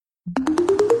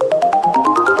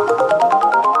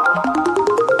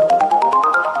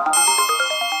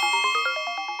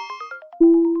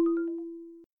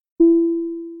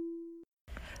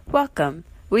Welcome.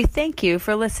 We thank you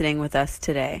for listening with us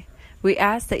today. We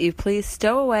ask that you please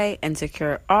stow away and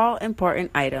secure all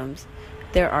important items.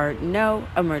 There are no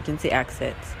emergency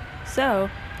exits. So,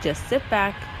 just sit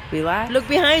back, relax. Look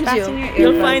behind you.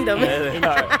 You'll find them.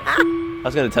 I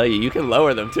was going to tell you, you can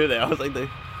lower them too. I was like, they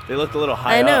looked a little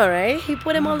high I know, up. right? He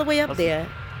put them all the way up there.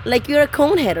 Like you're a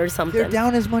conehead or something. They're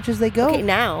down as much as they go. Okay,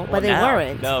 now, but they now.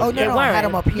 weren't. No, Oh, no, I had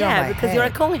them up here on Yeah, my because head. you're a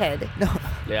conehead. No.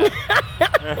 Yeah.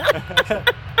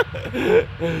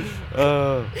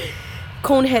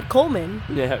 Conehead Coleman.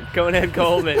 Yeah, Conehead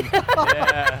Coleman.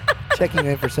 Yeah. Checking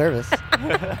in for service.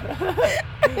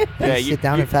 Yeah, Sit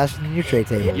down and fasten your tray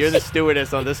tables. You're the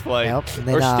stewardess on this flight. Yep. And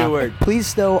then, Or steward. Please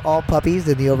stow all puppies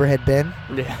in the overhead bin.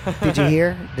 Yeah. Did you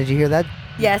hear? Did you hear that?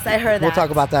 Yes, I heard that. We'll talk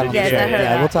about that on Yes, the show. I heard Yeah,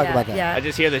 that. we'll talk about that. Yeah. I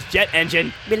just hear this jet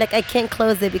engine. Be like, I can't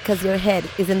close it because your head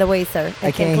is in the way, sir.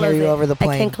 I can't close hear you it. over the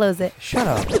plane. I can't close it. Shut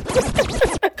up.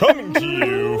 Coming to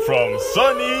you from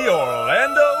sunny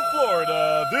Orlando,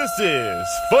 Florida, this is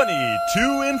Funny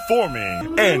to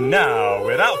Informing. And now,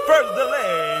 without further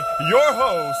delay, your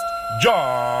host,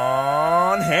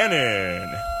 John Hannon.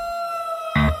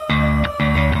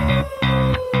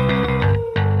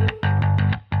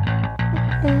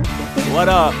 What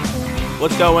up?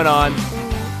 What's going on?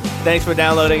 Thanks for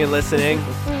downloading and listening.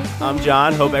 I'm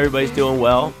John. Hope everybody's doing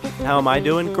well. How am I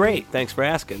doing? Great. Thanks for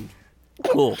asking.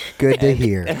 Cool. Good to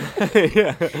hear.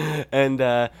 Yeah. And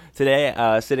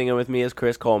today, sitting in with me is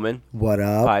Chris Coleman. What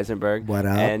up? Heisenberg. What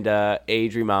up? And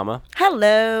Adri Mama.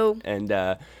 Hello. And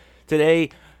today,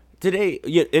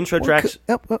 intro tracks.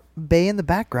 Bay in the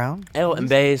background. Oh, and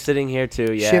Bay is sitting here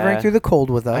too. Yeah, Shivering through the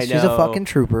cold with us. I She's a know. fucking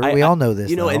trooper. We all know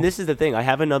this. You know, though. and this is the thing. I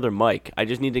have another mic. I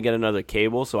just need to get another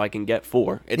cable so I can get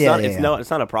 4. It's Yeah, not. yeah, It's yeah. no. It's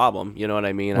not a problem. You know what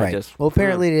I mean? Right. I just. Well,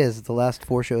 apparently it is. The last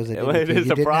 4 shows I did, Well, it with you, is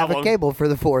you a didn't have a problem. cable for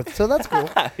the 4th, so that's cool.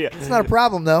 Yeah. It's not a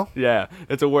problem though. Yeah,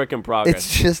 it's a work in progress.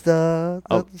 It's just a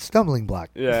stumbling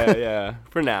block. yeah.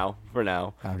 For now.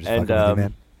 I'm just And, fucking with you,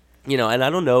 man. You know, and I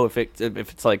don't know if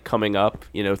it's like coming up,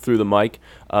 you know, through the mic.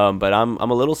 But I'm a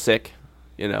little sick.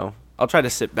 You know, I'll try to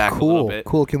sit back a little bit.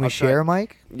 Cool. Can we share a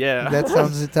mic? Yeah.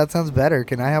 That sounds better.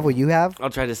 Can I have what you have?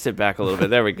 I'll try to sit back a little bit.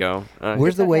 There we go.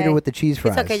 Where's the waiter okay. with the cheese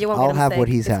fries? okay, you won't get I'll him have what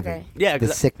sick. he's It's having. okay. Yeah, The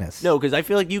 'cause sickness. No, because I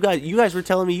feel like you guys were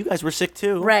telling me you guys were sick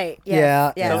too. Right. Yes,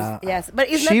 Yeah, Yes. yeah. Yes. But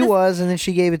it's She not was, and then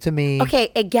she gave it to me.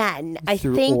 Okay. Again, I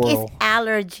Through think oral. it's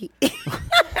allergy.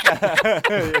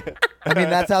 I mean,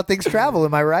 that's how things travel.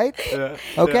 Am I right?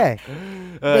 Okay.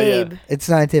 Babe. It's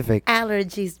scientific.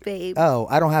 Allergies, babe. Oh,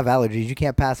 I don't have allergies. You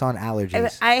can't pass on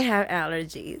allergies. I have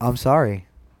allergies. I'm sorry.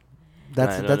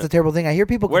 That's no. a terrible thing. I hear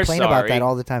people We're complain about sorry. that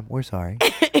all the time. We're sorry.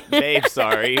 Babe,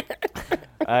 sorry.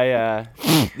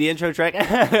 The intro track,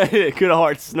 good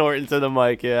hard snort into the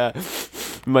mic, yeah.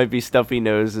 Might be stuffy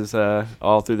noses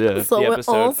all through the So we're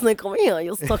episode. all sneak over here.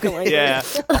 You're sucking like Yeah,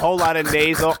 this. a whole lot of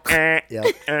nasal. Yeah.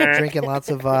 Drinking lots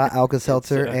of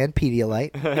Alka-Seltzer and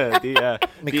Pedialyte.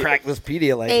 Let me crack this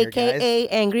Pedialyte here, guys. AKA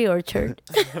Angry Orchard.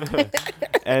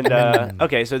 And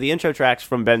okay, so the intro track's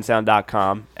from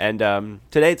bensound.com, and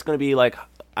today it's going to be like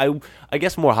I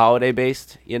guess more holiday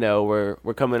based. You know,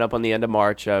 we're coming up on the end of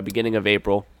March, beginning of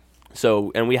April.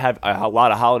 So, and we have a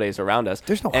lot of holidays around us.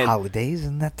 There's no And- holidays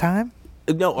in that time.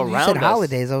 No, When around you said us.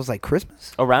 holidays, I was like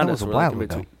Christmas. Around that us. was a we're like while in ago.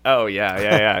 between. Oh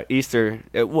yeah. Easter.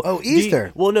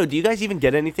 Easter. No. Do you guys even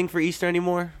get anything for Easter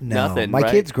anymore? No, Nothing. my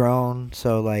right? kid's grown,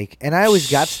 so like, and I always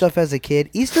got stuff as a kid.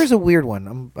 Easter's a weird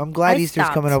one. I'm glad I Easter's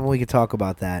stopped. coming up and we could talk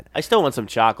about that I still want some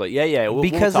chocolate. Yeah. We'll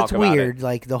because talk it's about weird, it.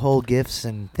 like the whole gifts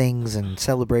and things and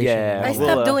celebration. Yeah. I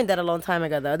Well, stopped doing that a long time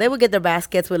ago, though. They would get their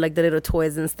baskets with like the little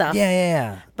toys and stuff.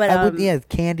 Yeah. But, I would,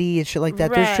 candy and shit like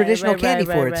that. There's Right, traditional right, candy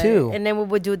right, for right, it too. And then we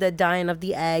would do the dyeing of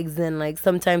the eggs, and like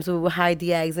sometimes we would hide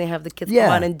the eggs and have the kids Yeah.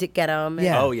 come out and get them.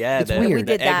 Yeah. Oh yeah, It's the, weird. We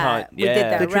did the egg that. hunt. We did Yeah.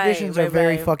 that. The Right, traditions are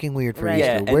very right. fucking weird for Right. Easter.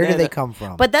 Yeah, and Where do then they the- come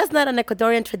from? But that's not an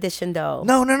Ecuadorian tradition, though.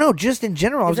 No. Just in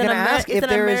general, I was It's going to an Amer- ask it's if an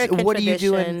there is. American What do you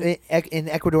do in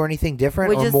Ecuador? Anything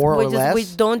different or more or less? We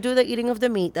don't do the eating of the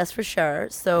meat. That's for sure.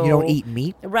 So You don't eat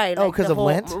meat? right? Oh, like 'cause the of whole-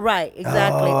 Lent? Right,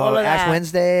 exactly. Oh, all of Ash that.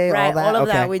 Wednesday, all right? that? All of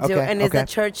Okay, that we do, okay, and it's okay. a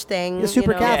church thing. It's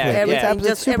super you know, Catholic. Everything, It's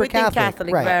just super everything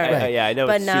Catholic. Right, very. right. Yeah, I know.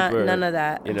 But it's not super, none of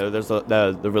that. You know, there's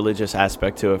the religious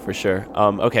aspect to it for sure.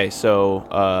 Okay, so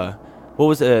what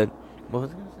was it? What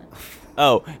was it?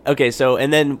 Oh, okay. So,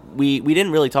 and then we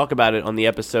didn't really talk about it on the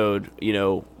episode, you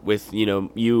know, with, you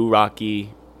know, you,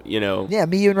 Rocky, Yeah,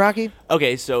 me, you, and Rocky.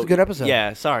 Okay, so it's a good episode.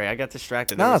 Yeah, sorry, I got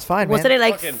distracted. No, it's fine, man. Wasn't it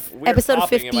like Fucking weird episode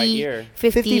popping in my 50, ear.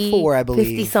 54, I believe.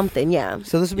 50 something, yeah.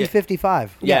 So this will be Yeah.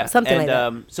 55. Yeah, something and, like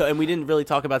that. So, and we didn't really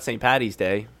talk about St. Patty's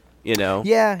Day,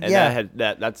 Yeah, and yeah.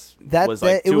 that was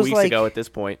like 2 weeks ago at this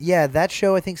point. Yeah, that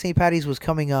show, I think St. Patty's was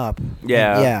coming up.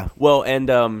 Yeah. Yeah. Well, and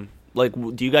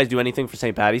do you guys do anything for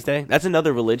St. Patty's Day? That's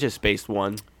another religious-based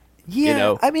one.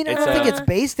 Yeah, I mean, I don't think it's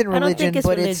based in I don't religion, think it's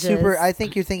but it's super. religious. I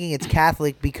think you're thinking it's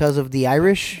Catholic because of the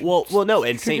Irish. Well, no,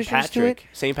 and St. traditions to Patrick.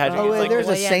 it? St. Patrick Oh, is well, like there's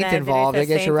a yeah, saint there is involved. a I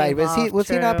guess saint you're right. involved, Was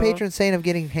he not true. patron saint of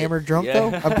getting hammered drunk Yeah.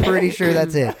 though? I'm pretty sure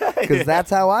that's it because that's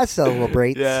how I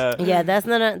celebrate. Yeah. Yeah, that's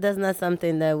not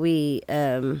something that we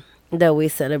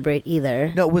celebrate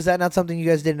either. No, was that not something you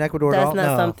guys did in Ecuador at That's all?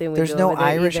 not No. something we There's do no over there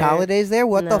Irish either. holidays there.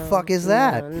 What the No, fuck is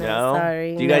that? No,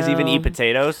 sorry. Do you guys even no. eat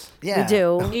potatoes? Yeah, We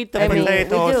do. Eat the I mean,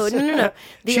 potatoes. we do. No.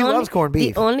 She loves corned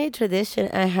beef. The only tradition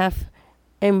I have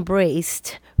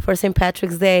embraced for St.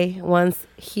 Patrick's Day once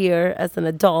here as an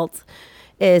adult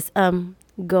is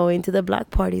going to the block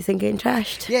parties and getting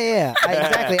trashed. Yeah.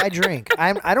 Exactly. I drink.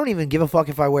 I don't even give a fuck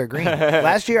if I wear green.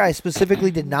 Last year, I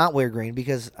specifically did not wear green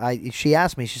because she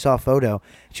asked me. She saw a photo.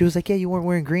 She was like, "Yeah, you weren't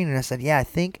wearing green," and I said, "Yeah, I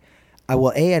think."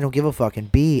 A, I don't give a fuck,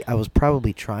 and B, I was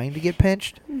probably trying to get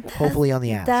pinched, hopefully on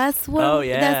the ass. That's when. Oh,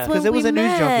 yeah. That's when Because it was we a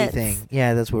news junkie met. thing.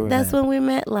 Yeah, that's where we That's met. when we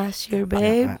met last year,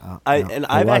 babe.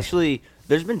 I've actually.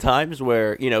 There's been times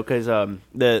where because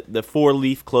the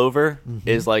 4-leaf clover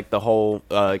is like the whole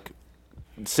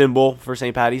symbol for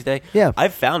St. Patty's Day. Yeah.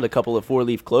 I've found a couple of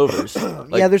 4-leaf clovers.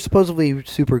 Yeah, they're supposedly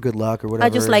super good luck or whatever. I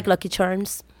just like Lucky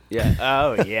Charms. Yeah.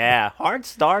 Oh yeah. Heart,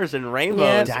 stars, and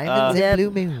rainbows. diamonds Yeah. and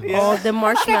blue moon. Oh, the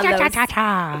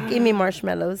marshmallows. Give me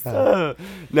marshmallows. No,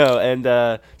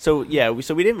 and so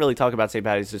we didn't really talk about St.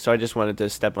 Patty's Day, so I just wanted to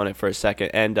step on it for a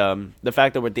second. And the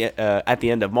fact that we're at the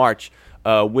end of March,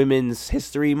 Women's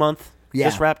History Month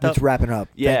just wrapped up. It's wrapping up.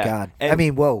 Yeah. Thank God. And- I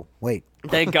mean, whoa, wait.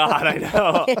 Thank God, I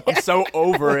know. I'm so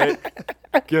over it.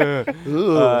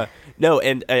 Yeah. No,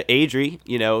 and Adri,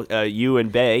 you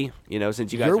and Bay,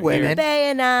 since you guys You're are women. here,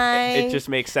 Bay and I. it just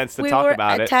makes sense to we talk were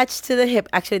about it. attached to the hip.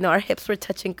 Actually, no, our hips were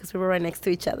touching because we were right next to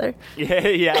each other.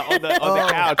 Yeah, on the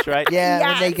couch, right?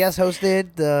 Yeah, when they Yes. guest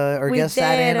hosted or We guest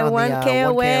sat did in a on 1K the 1K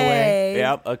away.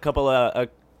 Yep, a couple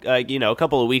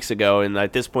of weeks ago, and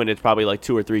at this point it's probably like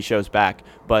 2 or 3 shows back.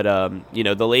 But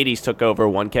the ladies took over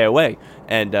 1K away,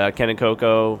 and Ken and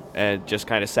Coco and just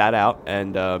kind of sat out.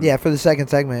 And Yeah, for the second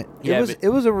segment. Yeah, It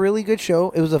was a really good show.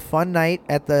 It was a fun night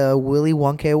at the Willy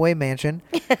 1K away mansion.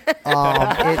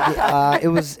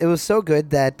 It was so good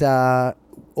that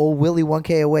old Willy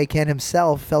 1K away Ken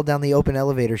himself fell down the open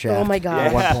elevator shaft. Oh my God.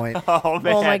 At one point. oh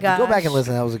man, Oh my God. Go back and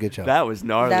listen. That was a good show. that was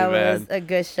gnarly, That man. was a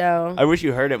good show. I wish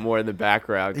you heard it more in the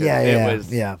background. 'Cause Yeah,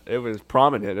 it was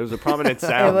prominent. It was a prominent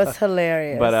sound. It was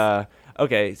hilarious. But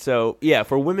okay, so yeah,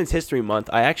 for Women's History Month,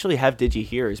 I actually have Digi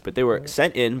Hears, but they were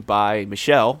sent in by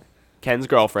Michelle, Ken's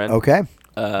girlfriend. Okay.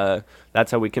 That's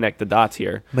how we connect the dots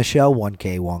here. Michelle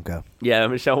 1K Wonka. Yeah,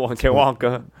 Michelle Wonka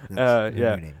Wonka. That's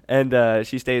Yeah, her name. and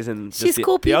she stays in. just she's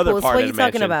cool the other peoples. part What are of you the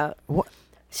talking mansion. about? What?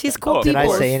 She's cool Oh, Did I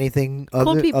peoples. say anything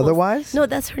Cool peoples. otherwise? No,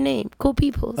 that's her name. Cool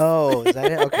peoples. Oh, is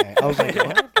that it? Okay. I was like,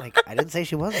 what? Like, I didn't say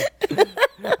she wasn't.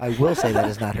 I will say that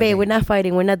is not her Babe, name. we're not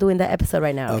fighting. We're not doing that episode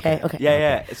right now. Okay. Okay.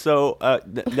 Yeah. So,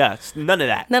 no, none of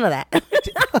that. None of that.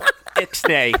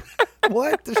 Ixnay.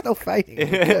 What? There's no fighting.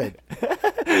 We're good.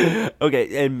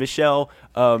 Okay, and Michelle,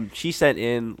 she sent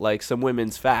in like some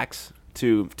women's facts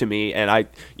to me, and I,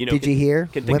 Did you hear?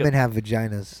 can think Women of- have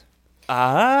vaginas.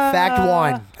 Ah, Fact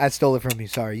 1. I stole it from you.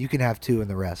 Sorry. You can have 2 and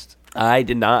the rest. I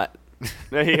did not.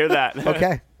 I hear that.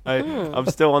 Okay. I'm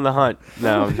still on the hunt.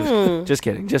 No, I'm just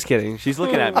kidding. Just kidding. She's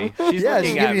looking at me. She's Yeah, looking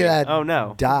she's at giving me. you that Oh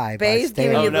no. die by Babe's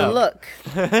staring. giving you Oh, no. the look.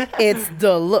 It's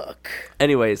the look.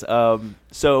 Anyways,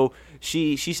 so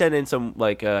she sent in some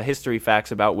like history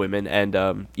facts about women, and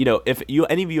if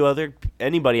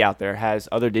anybody out there has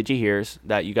other Digi Hears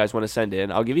that you guys want to send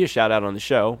in, I'll give you a shout out on the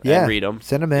show Yeah. and read them.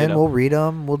 Send them in. We'll read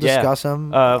them. We'll Yeah. discuss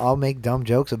them. I'll make dumb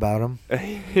jokes about them.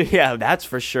 Yeah, that's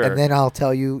for sure. And then I'll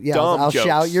tell you, Dumb I'll jokes.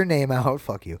 shout your name out.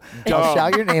 Fuck you. Dumb. I'll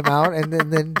shout your name out and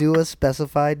then do a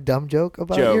specified dumb joke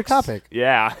about your Jokes. topic.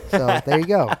 Yeah. So there you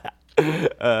go.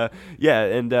 Yeah,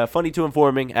 and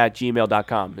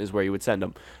funny2informing@gmail.com is where you would send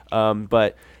them.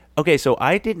 But okay, so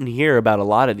I didn't hear about a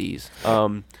lot of these,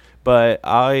 but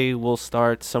I will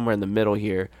start somewhere in the middle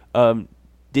here.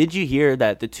 Did you hear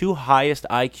that the 2 highest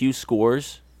IQ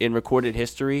scores in recorded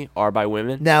history are by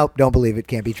women? No, don't believe it.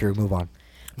 Can't be true. Move on.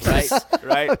 Right,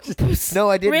 right. No,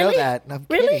 I didn't know Really? that. I'm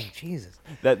Really? kidding. Jesus.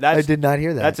 That's, I did not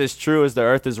hear that. That's as true as the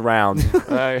Earth is round.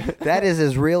 Right. That is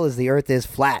as real as the Earth is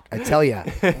flat. I tell you.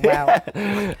 Wow.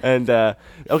 And okay,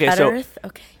 Flat so Earth?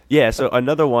 Okay. yeah, so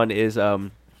another one is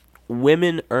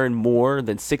women earn more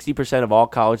than 60% of all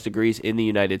college degrees in the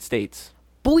United States.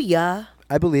 Booyah.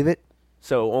 I believe it.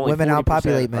 So only Women 40%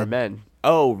 outpopulate are men. men.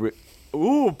 Oh,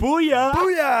 ooh, booyah!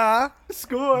 Booyah!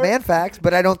 Score. Man facts,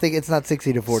 but I don't think it's not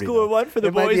 60 to 40. Score though. one for the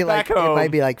It might boys be back like, home. It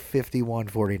might be like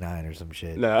 51-49 or some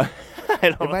shit. No, I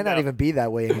don't It might not know. even be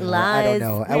that way anymore. I don't Lies.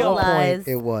 know. At Real one lies. point,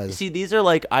 it was. See, these are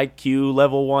like IQ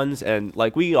level ones, and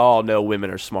like we all know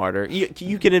women are smarter.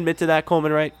 You can admit to that,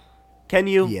 Coleman, right? Can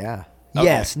you? Yeah. Okay.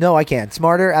 Yes. No, I can't.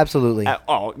 Smarter? Absolutely.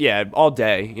 Oh, yeah, all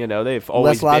day. You know, they've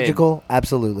always Less logical?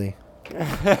 Absolutely.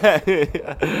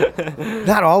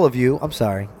 Not all of you. I'm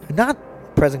sorry. Not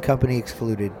present company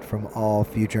excluded from all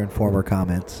future and former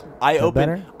comments. I Is that opened.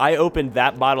 better? I opened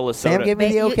that bottle of soda. Sam gave me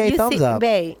the Bae, okay thumbs see, up.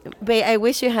 Bae, I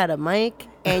wish you had a mic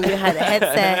and you had a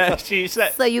headset She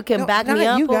said, so you can No, back not me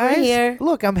up you over guys. here.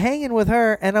 Look, I'm hanging with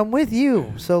her and I'm with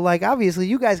you. So, like, obviously,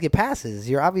 you guys get passes.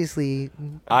 You're obviously.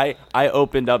 I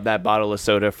opened up that bottle of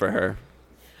soda for her.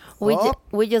 Oh.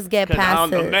 We just get 'Cause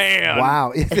I'm the passes. man.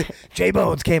 Wow. J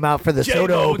Bones came out for the J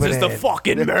soda Bones opening. is the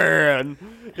fucking man.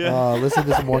 Listen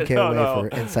to some 1K No, away no. for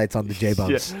insights on the J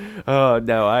Bones. Yeah. Oh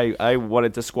no, I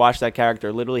wanted to squash that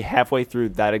character literally halfway through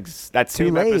that that Too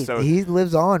same late. episode. He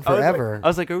lives on I was like- forever. I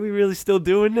was like, are we really still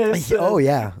doing this? Oh,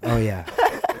 yeah. Oh, yeah.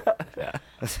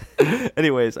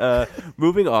 Anyways,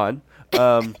 moving on.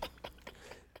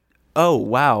 Oh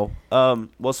wow.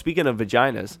 Well, speaking of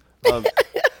vaginas,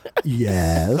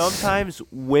 Yes. sometimes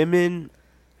women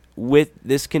with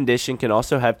this condition can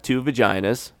also have two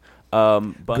vaginas.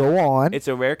 But Go on. It's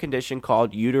a rare condition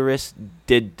called uterus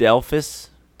didelphys.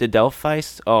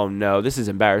 Oh no, this is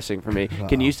embarrassing for me.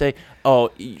 Can you say?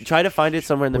 Try to find it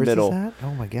somewhere in the Where's middle. this at?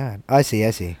 Oh, my God. I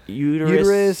see.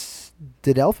 Uterus.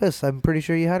 Didelphus. I'm pretty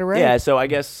sure you had it right. Yeah, so I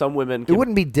guess some women. It Can,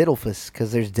 wouldn't be diddlephus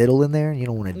because there's diddle in there and you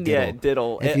don't want to diddle. Yeah,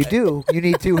 diddle. If you do, you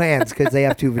need two hands because they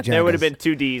have two vaginas. There would have been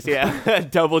two D's. Yeah,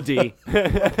 double D.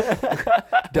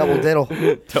 double diddle.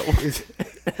 Double-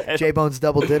 J Bones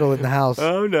double diddle in the house.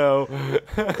 Oh no.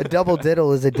 A double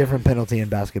diddle is a different penalty in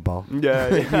basketball. Yeah,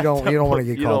 You don't want to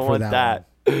get you called don't for want that.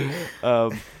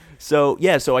 So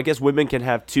I guess women can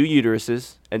have two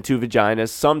uteruses and two vaginas.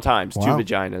 Sometimes Wow. two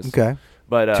vaginas. Okay.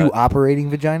 But Two operating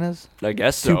vaginas, I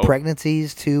guess so. two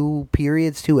pregnancies, two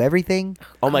periods, two everything.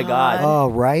 Oh my God. Oh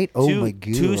right. Oh two, my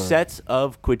God. Two sets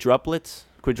of quadruplets.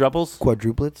 Quadruples.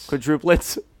 Quadruplets.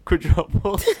 Quadruplets.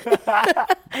 Quadruples.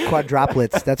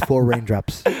 Quadruplets. That's 4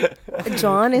 raindrops.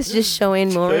 John is just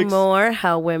showing more and Thanks. more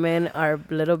how women are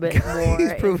a little bit more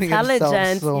He's proving himself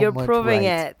intelligent. so You're much proving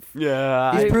right. it.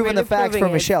 Yeah. He's You're proving the really facts proving for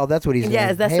it. Michelle. That's what he's doing.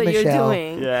 Yes, that's hey, what Michelle. you're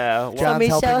doing. Yeah. So John's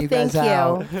Michelle, helping you thank guys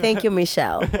out. Thank you,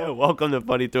 Michelle. Welcome to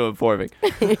Funny to Informing.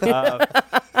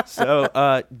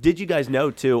 Did you guys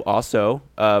know too? Also,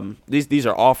 these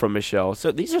are all from Michelle.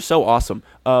 So these are so awesome.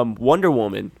 Wonder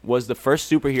Woman was the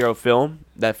first superhero film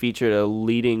that featured a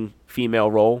leading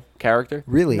female role character,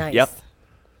 Really? Nice. Yep.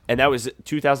 and that was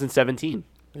 2017.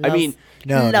 I Loves- mean,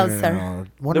 No, no, Love, no, sir. no.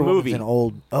 Wonder The Woman's movie. an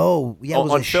old. Oh, yeah, it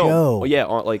was on a film. show. Oh, yeah,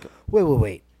 on like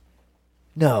Wait.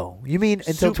 No, you mean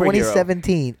until Superhero.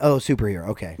 2017? Oh, superhero.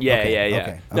 Okay. yeah, okay, yeah, yeah.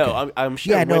 Okay. No, okay. I'm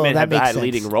sure Yeah, no, women that have makes had sense.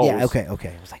 leading roles. Yeah, okay. I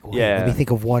was like, wait, Yeah. let me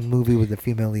think of one movie with a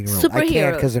female leading role. I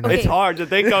can't because they're not. It's hard to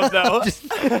think of though.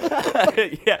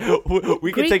 Yeah,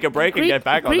 we can take a break and get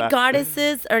back on Greek that.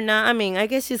 goddesses are not. I mean, I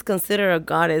guess she's considered a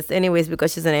goddess anyways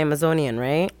because she's an Amazonian,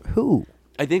 right? Who?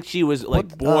 I think she was like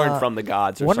What, born from the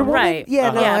gods or Wonder something. Woman? Right. Yeah,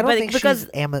 no, Yeah, I don't but think because-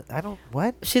 she's I don't.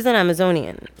 What? She's an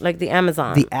Amazonian, like the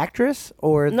Amazon. The actress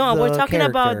or no, the we're talking character?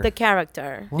 about the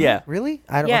character. What? Yeah. Really?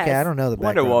 I don't. Yes. Okay, I don't know the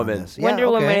Wonder background on Woman. this. Yeah, Wonder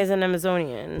Woman okay. is an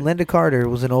Amazonian. Linda Carter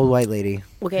was an old white lady.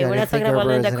 Okay, Yeah, I we're didn't not think talking of about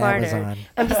her as Linda an Carter. Amazon.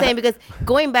 I'm just saying because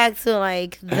going back to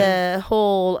like the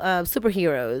whole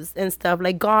superheroes and stuff,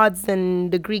 like gods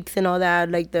and the Greeks and all that,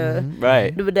 like the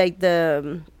Right. like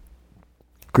the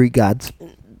Greek gods,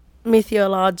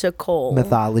 mythological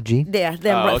mythology. Yeah,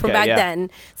 them Oh, from okay, back yeah. then.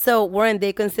 So weren't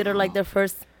they considered like the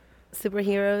first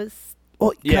superheroes?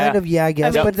 Well, Yeah. kind of, yeah, I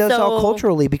guess, mean, but that's all so-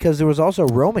 culturally because there was also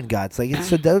Roman gods. Like, it's,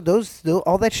 so those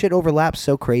all that shit overlaps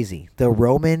so crazy. The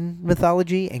Roman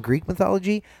mythology and Greek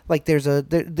mythology, like,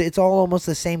 it's all almost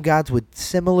the same gods with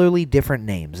similarly different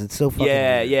names. It's so fucking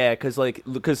Yeah, weird. yeah,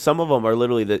 because some of them are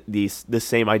literally the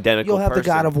same identical. You'll have the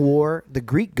person. god of war, the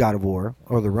Greek god of war,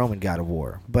 or the Roman god of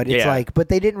war. But it's Yeah. like, but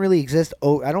they didn't really exist.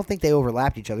 Oh, I don't think they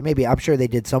overlapped each other. Maybe I'm sure they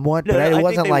did somewhat, No, but no, it I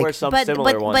wasn't think they like were some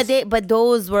similar ones. but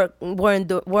those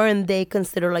weren't they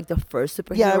considered like the first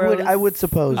superheroes. Yeah, I would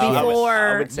suppose. I would- Yeah. Before,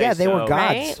 I would say Yeah, they were so.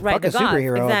 gods. Right, Fuck the a gods,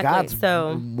 superhero. exactly. God's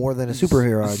So- more than a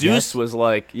superhero. I Zeus guess. was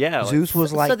like, yeah. Zeus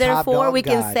was like so therefore, top dog we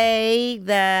can god. say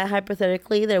that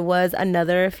hypothetically there was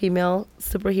another female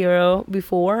superhero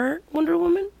before Wonder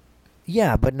Woman,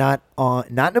 Yeah, but not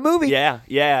in a movie. Yeah.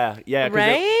 'cause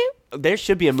right? There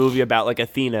should be a movie about like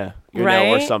Athena, or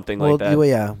Right? something Well, like that.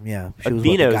 yeah. She was what,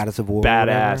 the Athena's goddess of war. or whatever?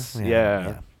 badass.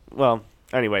 Yeah. Well,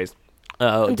 anyways,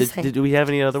 I'm just saying. did we have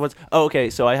any other ones? Oh, okay.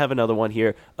 So I have another one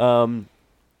here.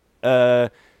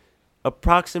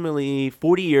 Approximately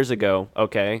 40 years ago,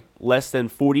 okay, less than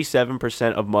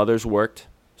 47% of mothers worked.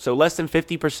 So less than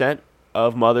 50%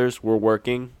 of mothers were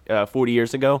working 40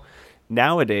 years ago.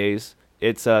 Nowadays,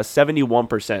 it's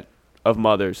 71% of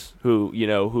mothers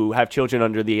who have children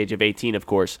under the age of 18, of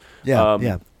course,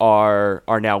 Yeah. are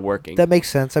now working. That makes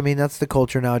sense. I mean, that's the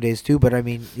culture nowadays too. But I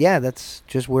mean, yeah, that's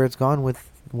just where it's gone with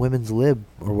women's lib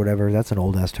or whatever. That's an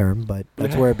old ass term, but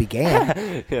that's where it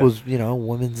began. Yeah. Was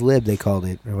women's lib they called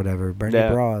it or whatever. Burn Yeah.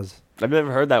 your bras. I've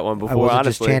never heard that one I before, wasn't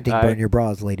honestly. just chanting "burn your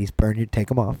bras," ladies. Take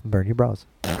them off and burn your bras.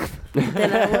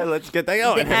 Let's get that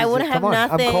going. I would have Come on, I'm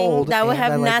nothing. cold I would and I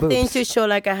have like nothing boobs. to show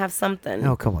like I have something.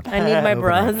 Oh, come on. I need my Moving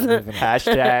bras. on, moving on.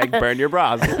 Hashtag burn your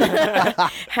bras.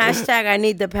 Hashtag I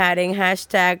need the padding.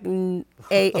 Hashtag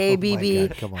AABB.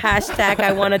 God, come on. Hashtag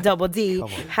I want a double D. Come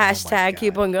on. Oh my Hashtag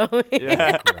keep on going.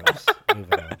 Yeah. Gross.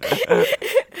 Moving on.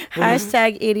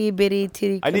 Hashtag itty bitty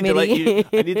titty I need to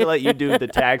committee. let you do the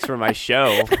tags for my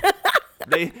show.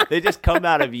 They just come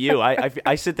out of you.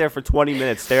 I sit there for 20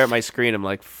 minutes, stare at my screen. I'm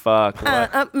like, fuck.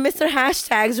 What? Mr.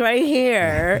 Hashtags right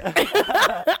here.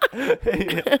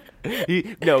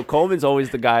 Coleman's always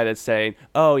the guy that's saying,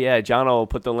 "Oh yeah, John will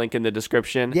put the link in the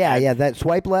description." Yeah. That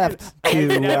swipe left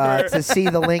to see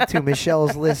the link to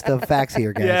Michelle's list of facts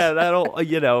here, guys. Yeah, that'll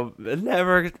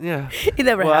never. Yeah, It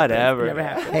never Whatever. happens. It never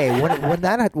happens.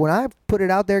 Hey, when I put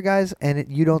it out there, guys, and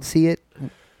you don't see it,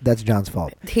 that's John's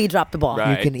fault. He dropped the ball.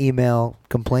 Right. You can email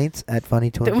complaints at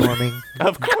funnytoinforming.com.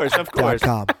 Of course.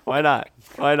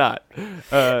 Why not?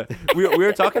 We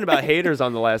were talking about haters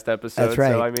on the last episode. That's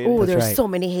right. So, I mean, Oh, That's there's right. so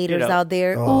many haters know, out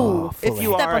there. oh, Ooh, full if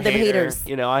you step are on a them hater, haters.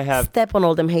 I have Step on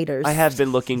all them haters. I have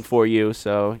been looking for you.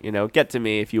 So get to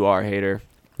me if you are a hater.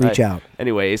 Reach out.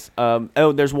 Anyways,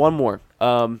 there's one more.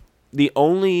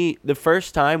 The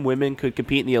first time women could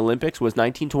compete in the Olympics was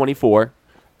 1924,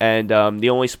 and the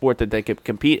only sport that they could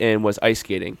compete in was ice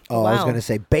skating. Oh, I was Wow. going to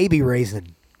say baby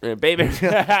raisin. Baby, Or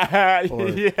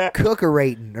yeah.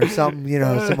 cookerating or something,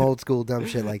 some old school dumb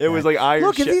shit like that. It was like iron.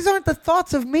 Look, Chef. these aren't the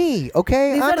thoughts of me,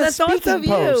 okay? These I'm are a the thoughts speaking of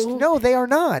post. you. No, they are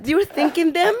not. You were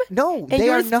thinking them? No, And they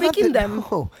you're are not. speaking them.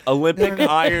 No. Olympic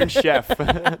Iron Chef.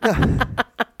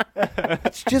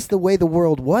 It's just the way the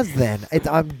world was then.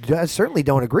 I certainly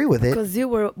don't agree with it. Because you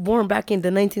were born back in the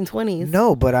 1920s.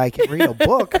 No, but I can read a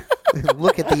book,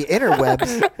 look at the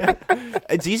interwebs.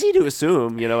 It's easy to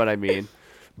assume, you know what I mean.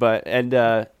 But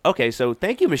okay, so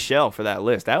thank you, Michelle, for that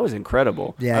list. That was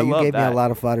incredible. Yeah, I you love gave me that. a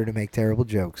lot of fodder to make terrible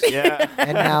jokes. Yeah,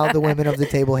 And now the women of the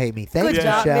table hate me. Thank Good you,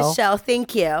 job, Michelle. Michelle.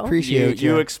 Thank you. Appreciate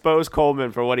you you. expose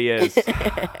Coleman for what he is.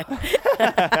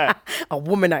 A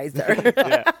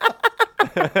womanizer.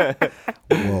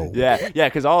 Whoa. Yeah,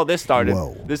 because all this started.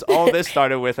 Whoa. All this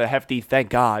started with a hefty "thank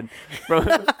God" from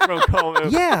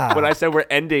Coleman. Yeah. When I said we're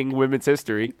ending women's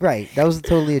history. Right. That was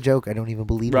totally a joke. I don't even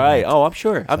believe Right. it. Oh, I'm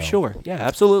sure. I'm So. sure. Yeah,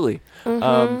 absolutely.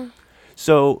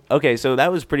 So that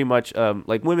was pretty much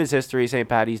like women's history, St.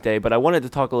 Patty's Day. But I wanted to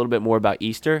talk a little bit more about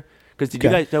Easter because did you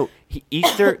Okay. guys know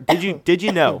Easter? Did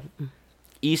you know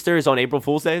Easter is on April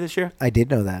Fool's Day this year? I did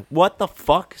know that. What the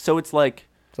fuck? So it's like.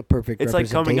 It's a perfect It's like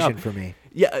coming representation up. for me.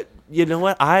 Yeah, you know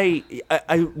what?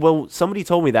 Well, somebody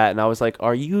told me that, and I was like,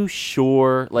 "Are you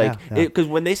sure?" Like, Yeah. because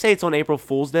when they say it's on April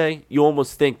Fool's Day, you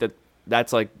almost think that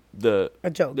that's like the A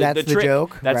joke. That's the trick.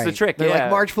 joke. That's the Right. trick. They're yeah. like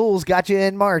March Fools got you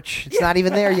in March. It's not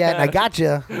even there yet, and I got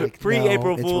you. Like,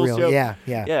 Pre-April no, it's Fool's real. joke.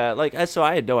 Yeah. Yeah, like so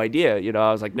I had no idea.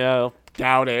 I was like, no,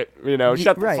 doubt it.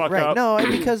 Shut the right, fuck right. up. No,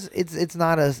 because it's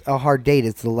not a hard date.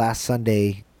 It's the last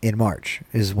Sunday in March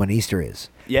is when Easter is.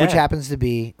 Yeah. Which happens to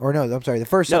be, or no, I'm sorry, the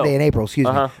first No. Sunday in April, excuse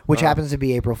Uh-huh, me, which uh-huh. happens to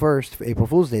be April 1st, April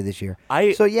Fool's Day this year.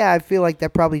 So yeah, I feel like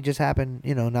that probably just happened,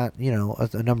 not,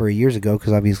 a number of years ago,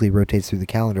 because obviously it rotates through the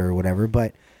calendar or whatever.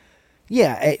 But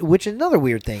yeah, which is another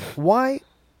weird thing. Why,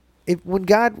 when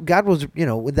God was,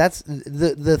 that's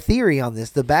the theory on this,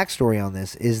 the backstory on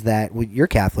this is that you're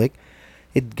Catholic.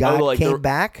 God like came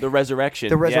back. The resurrection.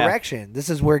 The yeah. resurrection. This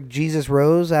is where Jesus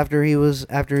rose after he was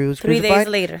 3 crucified. days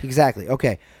later. Exactly.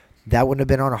 Okay, that wouldn't have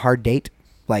been on a hard date,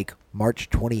 like March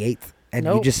 28th. and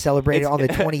you Nope. just celebrate it on the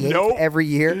 28th Nope. every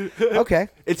year. Okay,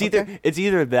 It's okay.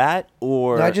 either that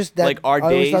or No, like our I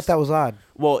always days. thought that was odd.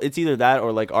 Well, it's either that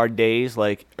or like our days,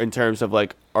 like in terms of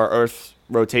like our Earth's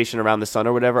rotation around the sun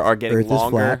or whatever, are getting Earth is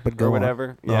longer flat, but go or on.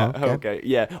 whatever. Oh, Yeah. okay. Okay.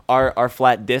 Yeah. Our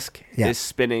flat disc Yeah. is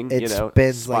spinning. It you know,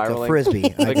 spins like a spiraling.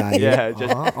 frisbee. I Like, got you. yeah,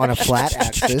 just- On a flat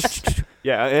axis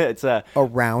Yeah. It's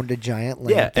around a giant lamp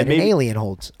Yeah, that and an maybe- alien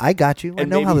holds. I got you. I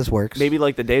know how this works. Maybe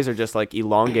like the days are just like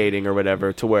elongating or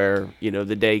whatever, to where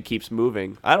the day keeps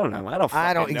moving. I don't know. I don't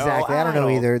exactly. know. I don't know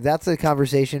either. That's a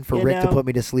conversation for You Rick to know? put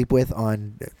me to sleep with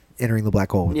on Entering the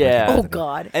Black Hole. With Yeah. Rick Oh Anthony.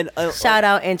 God. And Shout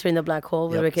out Entering the Black Hole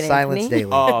with Yep. Rick and Silence Anthony.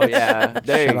 daily. Oh yeah.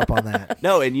 Shut up on that.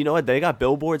 No, and you know what? They got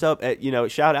billboards up at,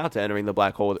 shout out to Entering the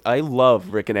Black Hole. I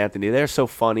love Rick and Anthony. They're so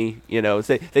funny.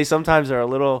 They sometimes are a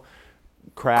little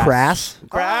crass.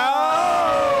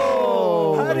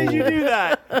 Oh! How did you do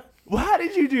that? How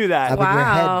did you do that? Up in your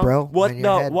head, Wow. bro. What In your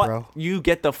the head, what? bro. You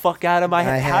get the fuck out of my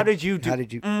head. How did you do? How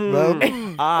did you? Well,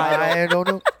 I I don't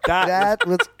know. That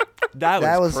was.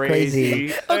 that was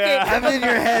crazy. Okay. I'm in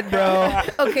your head, bro.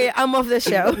 Okay, I'm off the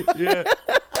show.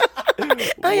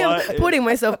 I am What? putting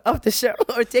myself off the show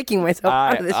or taking myself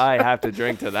out of the show. I have to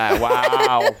drink to that.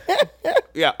 Wow.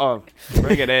 Yeah. Oh,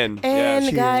 bring it in. And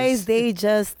Yeah. guys, they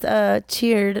just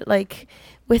cheered like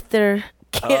with their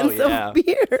cans yeah. of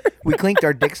beer. We clinked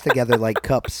our dicks together like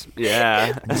cups.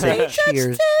 Yeah. And said,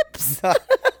 cheers. Tips.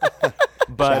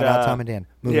 But Shout out Tom and Dan.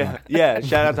 Moving Yeah, on. yeah.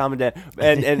 Shout out Tom and Dan,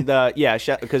 and yeah,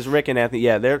 because Rick and Anthony,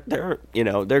 yeah, they're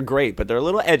they're great, but they're a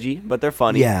little edgy, but they're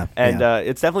funny. Yeah, and yeah.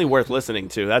 It's definitely worth listening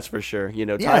to. That's for sure.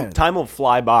 Yeah. Time will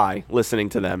fly by listening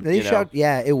to them. They shout,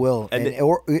 yeah, it will, And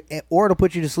or it'll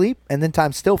put you to sleep, and then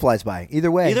time still flies by.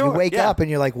 Either way, Either you way, wake yeah. up and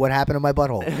you're like, "What happened to my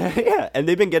butthole?" yeah, and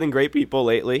they've been getting great people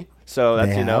lately. So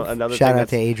that's They have. another shout thing. out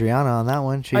to Adriana on that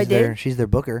one. I did. She's their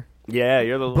booker. Yeah,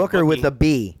 you're the little Booker with bookie. a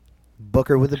B.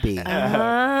 Booker with a B.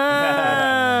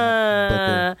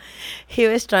 Ah. He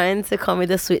was trying to call me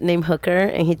the sweet name Hooker,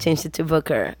 and he changed it to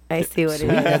Booker. I see what it is.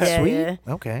 That's Yeah, sweet. yeah.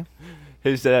 Okay.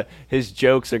 His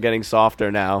jokes are getting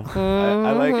softer now.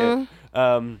 I like it.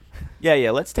 Yeah.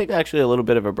 Let's take actually a little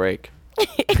bit of a break. I've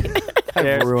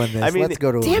There's- ruined this. I mean, Let's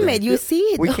go to a Damn break. it! You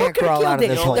see, We the can't hooker crawl out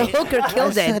killed of this it. hole. The hooker I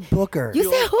killed it. said Booker. You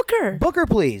said hooker. Booker,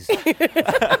 please.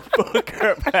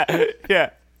 yeah.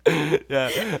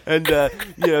 Yeah, and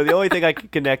the only thing I can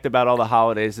connect about all the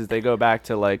holidays is they go back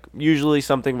to like usually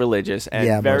something religious and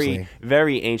Yeah, very mostly.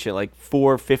 very ancient, like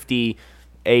 450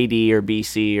 AD or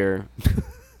BC or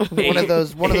one of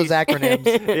those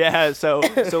acronyms. yeah. So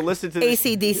listen to this.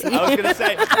 AC/DC. I was gonna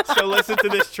say. So listen to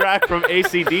this track from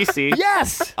AC/DC.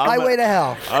 Yes. I'm Highway to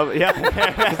Hell. Yeah.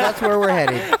 'Cause that's where we're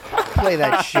headed. Play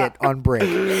that shit on break.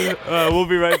 We'll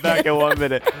be right back in 1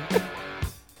 minute.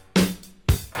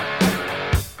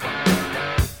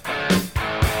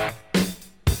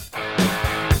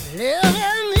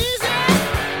 Living easy,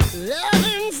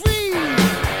 loving free.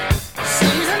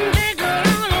 Season ticket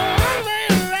on a one-way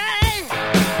ride.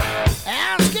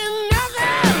 Asking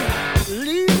nothing,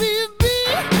 leave me be.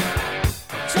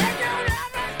 Take your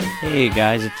number. Hey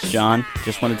guys, it's John.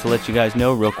 Just wanted to let you guys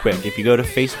know real quick. If you go to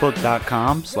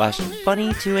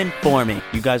facebook.com/funny2informing,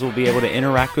 you guys will be able to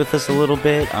interact with us a little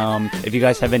bit. If you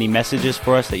guys have any messages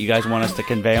for us that you guys want us to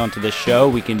convey onto the show,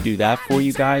 we can do that for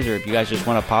you guys. Or if you guys just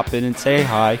want to pop in and say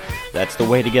hi, that's the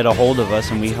way to get a hold of us.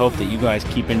 And we hope that you guys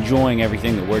keep enjoying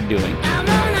everything that we're doing. I'm on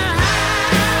the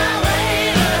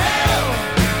highway to hell.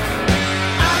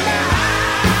 On the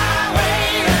highway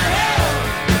to hell.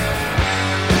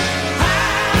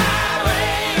 Highway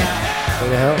to hell. Way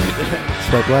to hell.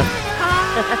 Swipe left.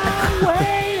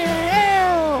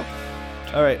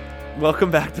 All right.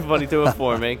 Welcome back to Funny to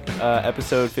Informing,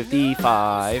 episode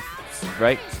 55.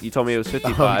 Right? You told me it was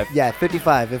 55. Yeah,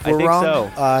 55. If I we're think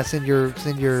wrong, so. send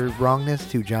your wrongness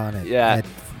to John at, Yeah. at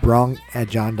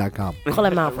wrong@john.com. Call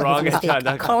him out. For Wrong his at mistake.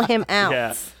 John.com. Call him out.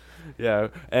 Yeah. Yeah.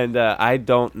 And I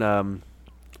don't. I'm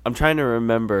trying to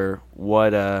remember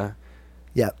what.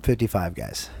 Yeah, 55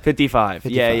 guys. 55.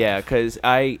 55. Yeah. Because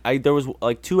I there was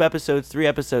like 3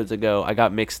 episodes ago, I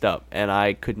got mixed up, and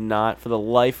I could not for the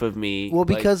life of me. Well,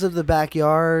 like- because of the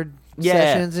backyard Yeah.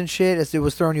 sessions and shit, it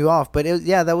was throwing you off. But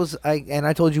that was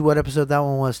I told you what episode that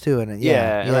one was too. And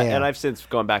Yeah, yeah. and I've since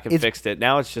gone back and It's- fixed it.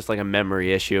 Now it's just like a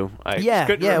memory issue. I yeah,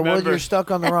 couldn't well, remember. you're stuck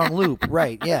on the wrong loop,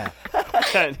 right? Yeah,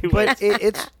 Anyway. but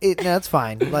it's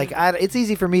fine. Like it's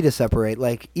easy for me to separate.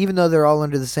 Like even though they're all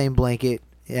under the same blanket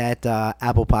at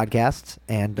Apple Podcasts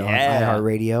and on Yeah.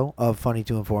 iHeartRadio of Funny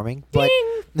to Informing, but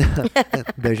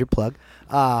there's your plug.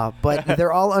 But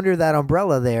they're all under that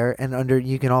umbrella there, and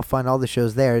you can all find all the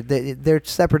shows there. They're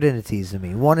separate entities to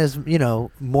me. One is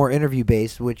more interview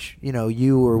based, which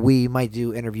you or we might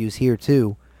do interviews here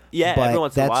too. Yeah, but every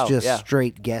once in a that's while, just yeah.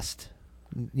 straight guest.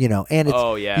 And it's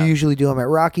Oh, yeah. you usually do them at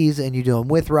Rockies and you do them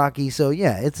with Rocky. So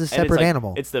yeah, it's a And separate like,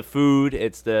 animal. It's the food.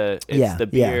 It's the Yeah,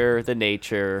 beer, the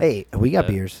nature. Hey, we got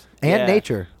the- beers and yeah.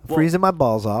 nature. Well, Freezing my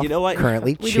balls off. you know what?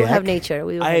 Currently, We check. do have nature.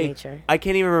 We do have nature. I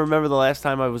can't even remember the last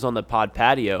time I was on the pod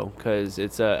patio because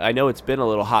I know it's been a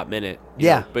little hot minute.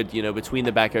 Yeah. But between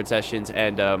the backyard sessions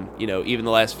and even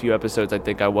the last few episodes, I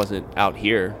think I wasn't out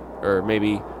here, or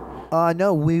maybe.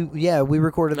 No, we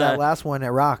recorded that last one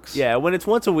at Rocks. Yeah, when it's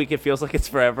once a week, it feels like it's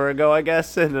forever ago, I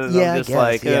guess. And then Yeah, I I'm just guess,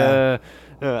 like, yeah.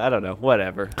 I don't know,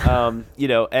 whatever.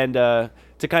 And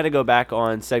to kind of go back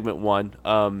on segment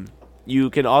 1, you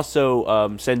can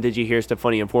also send Did You Hears to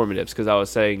Funny Informatives, because I was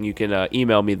saying you can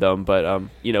email me them. But,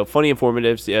 Funny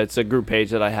Informatives, it's a group page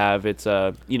that I have. It's,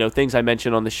 things I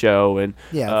mention on the show and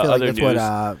Yeah, I feel like other that's news.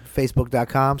 what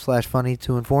Facebook.com/funny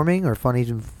to informing or funny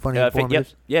informatives. Yep.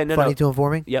 Yeah, no, funny no. to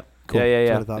informing. Yep. Cool. Yeah.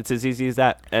 That's what I thought. It's as easy as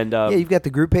that. And Yeah, you've got the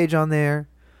group page on there.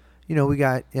 We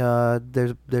got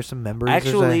there's some members.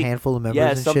 Actually, there's a handful of members. yeah,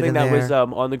 and shit something in that there. was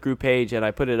on the group page, and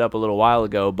I put it up a little while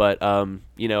ago. But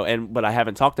but I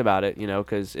haven't talked about it,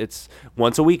 because it's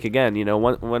once a week again.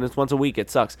 When it's once a week, it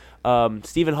sucks.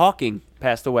 Stephen Hawking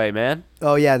passed away, man.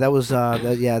 Oh yeah, that was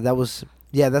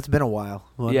that's been a while.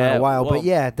 Well, Yeah, not a while, well- but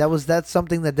yeah, that's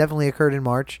something that definitely occurred in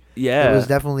March. Yeah. It was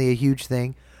definitely a huge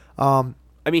thing.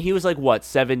 I mean, he was like what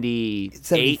 78,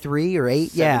 73 or 8,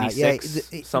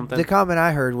 76, yeah. something. The comment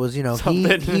I heard was, he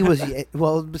Something.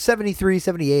 was 73,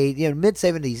 78, mid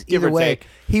 70s. Give Either or way, take.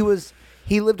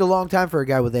 he lived a long time for a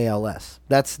guy with ALS.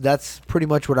 That's pretty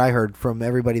much what I heard from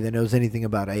everybody that knows anything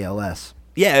about ALS.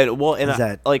 Yeah, well, and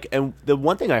Is and the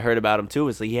one thing I heard about him too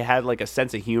was that he had like a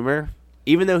sense of humor,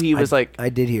 even though he was I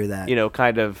did hear that.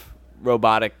 kind of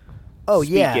robotic. Oh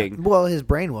speaking. yeah. Well, his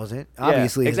brain wasn't.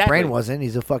 Obviously, exactly. his brain wasn't.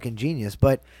 He's a fucking genius.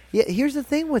 But yeah, here's the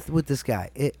thing with this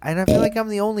guy, and I feel like I'm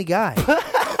the only guy.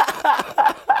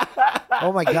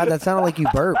 Oh my god, that sounded like you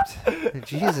burped.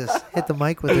 Jesus, hit the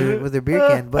mic with her beer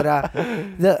can. But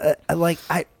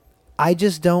I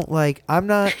just don't like.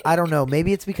 I don't know.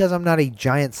 Maybe it's because I'm not a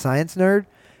giant science nerd,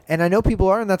 and I know people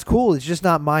are, and that's cool. It's just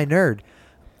not my nerd.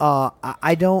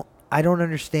 I don't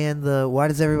understand why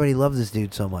does everybody love this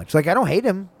dude so much? Like, I don't hate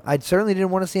him. I certainly didn't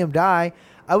want to see him die.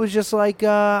 I was just like,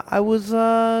 I was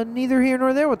neither here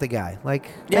nor there with the guy. Like,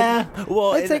 Yeah, well,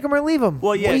 let's take him or leave him.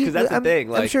 well, yeah, 'cause that's the thing,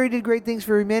 I'm like- sure he did great things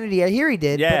for humanity. I hear he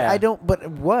did. Yeah. But I don't. But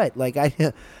what? Like,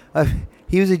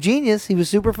 he was a genius. He was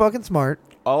super fucking smart.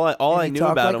 all I He knew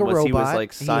talked about like him a was he was robot.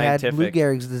 like He had Lou scientific.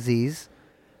 Gehrig's disease.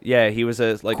 Yeah, he was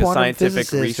a Quantum scientific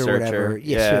physicist or researcher. whatever.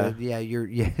 Yeah,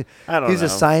 I don't He's know. a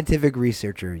scientific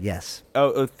researcher. Yes.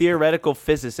 A theoretical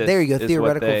physicist. There you go. is what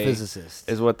Theoretical they- physicist.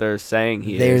 is what they're saying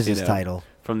he There's is. his title.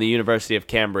 From the University of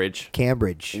Cambridge.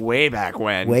 Cambridge. Way back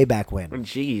when. Way back when.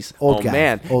 Jeez. Old oh guy.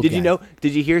 man. Old Did you guy. know?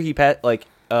 Did you hear he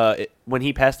when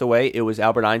he passed away? It was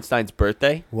Albert Einstein's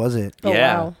birthday. Was it? Oh,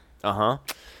 yeah. wow.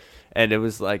 And it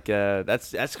was like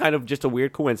that's kind of just a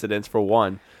weird coincidence for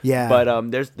one. Yeah.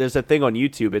 But there's a thing on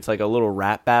YouTube. It's like a little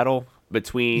rap battle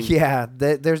between. Yeah,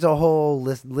 there's a whole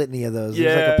litany of those.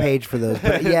 There's Yeah. like a page for those.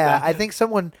 But yeah, I think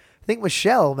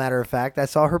Michelle, matter of fact, I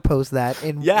saw her post that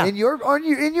in your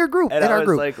group, And in I our was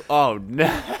group. like, oh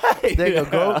no. There you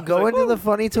go. Go into the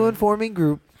Funny to Informing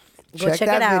group. Go Check check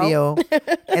that it out. video,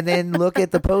 and then look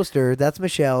at the poster. That's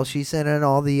Michelle. She sent in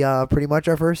all the pretty much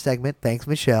our first segment. Thanks,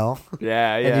 Michelle.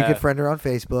 Yeah, yeah. And you can friend her on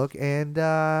Facebook and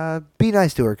be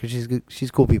nice to her because she's good. She's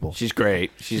cool people. She's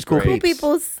great. She's cool great. Cool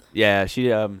peoples. Yeah,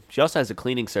 she also has a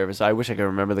cleaning service. I wish I could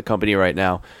remember the company right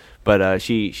now, but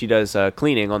she does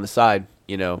cleaning on the side.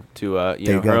 To There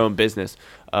you her go. own business.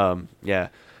 Yeah,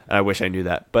 I wish I knew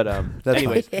that. But That's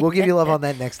anyways, fine. We'll give you love on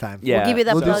that next time. Yeah. We'll give you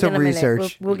that We'll do plug some in a minute.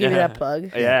 research. We'll give you Yeah. that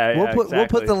plug. yeah, We'll put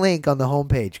exactly. the link on the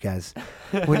homepage, guys.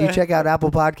 When you check out Apple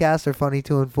Podcasts or Funny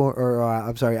to Inform, or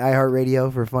I'm sorry,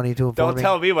 iHeartRadio for Funny to Informing. Don't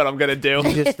tell me what I'm gonna do.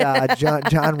 You just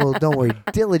John will, don't worry,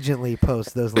 diligently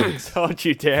post those links. Don't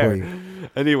you dare. For you.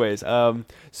 Anyways, and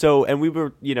we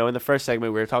were, in the first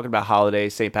segment, we were talking about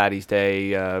holidays, St. Patty's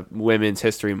Day, Women's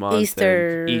History Month, and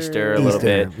Easter. Easter a little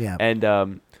Easter, bit, yeah.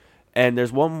 and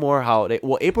there's one more holiday.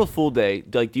 Well, April Fool Day.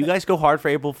 Like, do you guys go hard for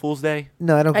April Fool's Day?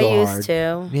 No, I don't I go used hard.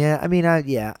 to. Yeah, I mean,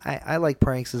 I like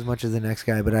pranks as much as the next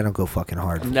guy, but I don't go fucking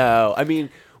hard. No, I mean,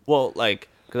 well, like,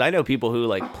 because I know people who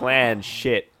like plan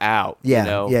shit out.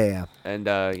 Yeah, yeah. And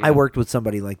I worked with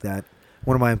somebody like that.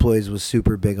 One of my employees was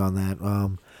super big on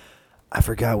that. I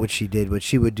forgot what she did, but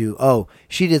she would do. Oh,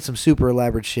 she did some super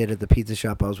elaborate shit at the pizza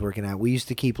shop I was working at. We used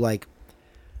to keep like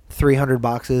 300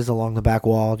 boxes along the back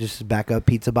wall, just backup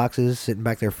pizza boxes sitting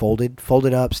back there,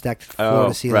 folded up, stacked floor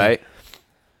to ceiling. right.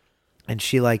 And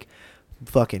she like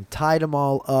fucking tied them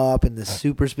all up in this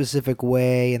super specific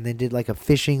way, and then did like a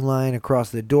fishing line across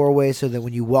the doorway so that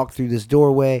when you walk through this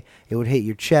doorway, it would hit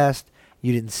your chest.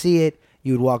 You didn't see it.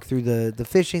 You would walk through the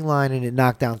fishing line, and it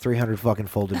knocked down 300 fucking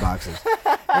folded boxes.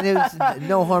 And it was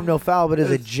no harm, no foul, but it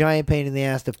was a giant pain in the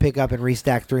ass to pick up and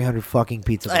restack 300 fucking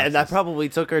pizza boxes. And that probably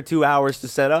took her 2 hours to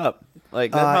set up.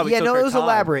 Like that probably yeah, took no, her it was time.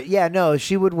 elaborate. Yeah, no,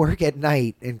 she would work at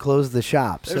night and close the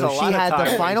shop. There's So a she lot of had the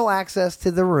time. final access to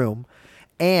the room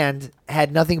and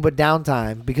had nothing but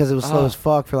downtime because it was slow as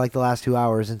fuck for like the last 2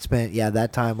 hours and spent,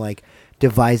 that time like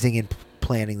devising and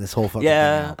planning this whole fucking thing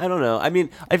Yeah, out. I don't know. I mean,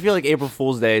 I feel like April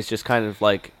Fool's Day is just kind of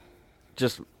like,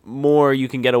 just more you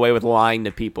can get away with lying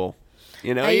to people.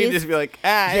 You know, I you used- just be like,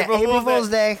 Yeah, April Fool's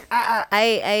Day.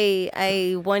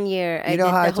 I 1 year. You know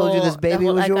how I told you this baby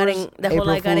was yours? The whole April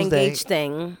I got Fool's Day. engaged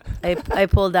thing. I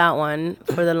pulled that one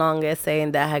for the longest,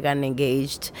 saying that I had gotten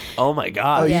engaged. Oh my Oh,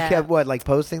 god. Yeah. you kept what, like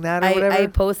posting that or whatever? I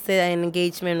posted an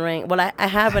engagement ring. Well, I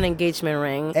have an engagement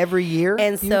ring. Every year?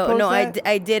 And you so post no, that?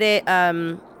 I did it.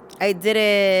 I did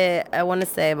it. I want to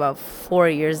say about 4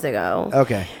 years ago.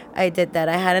 Okay. I did that.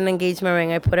 I had an engagement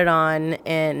ring. I put it on,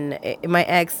 and my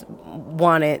ex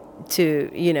wanted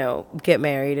to, get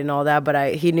married and all that.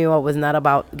 But he knew I was not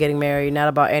about getting married, not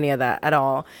about any of that at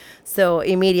all. So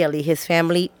immediately, his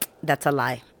family, that's a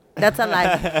lie. That's a lie.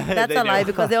 That's They a lie knew.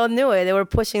 because they all knew it. They were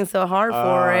pushing so hard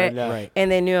for it, no. Right. and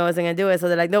they knew I wasn't gonna do it. So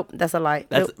they're like, "Nope, that's a lie."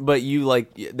 That's Nope. but you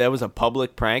like that was a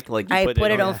public prank. Like you I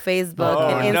put it on on. Facebook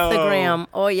Oh, and no. Instagram.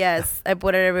 Oh yes, I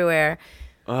put it everywhere.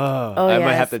 Oh, Oh, I might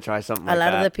yes. have to try something. A like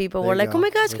lot that. of the people There were you like, go. "Oh my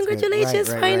gosh, That's good. congratulations,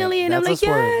 Right, right, finally!" right. And I'm That's like,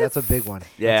 a swerve. "Yes." That's a big one.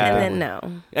 Yeah. And then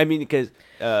no. I mean, because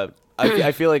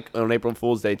I feel like on April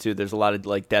Fool's Day too, there's a lot of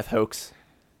like death hoax.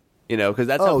 You know, because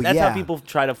that's Oh, how yeah. people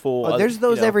try to fool. Oh, other- there's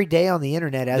those you know. every day on the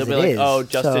internet as They'll it be like, is. "Oh,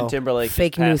 Justin So- Timberlake just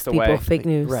Fake news, passed people. away." Fake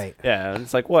news. Right. Yeah, and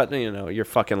it's like, what? You know, you're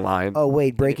fucking lying. Oh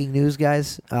wait, breaking news,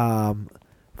 guys. Fuck.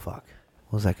 What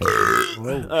was that guy?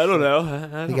 I don't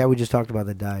know. The guy we just talked about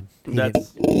that died. He That's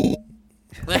didn't-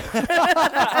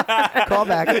 Call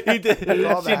back. he did.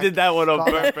 Call She back. did that one on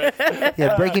Call back. purpose.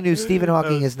 Yeah, breaking news. Stephen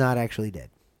Hawking is not actually dead.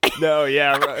 No,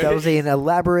 yeah, right. That was an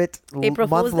elaborate April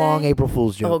Fool's month-long Day? April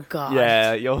Fool's Oh joke. God.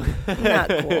 Yeah, you'll Not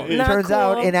cool. It Not turns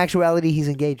out, cool. in actuality, he's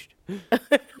engaged.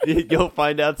 you'll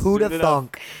find out. Who'da soon enough.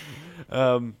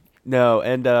 thunk? No,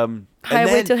 and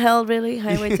Highway and to then, hell, really?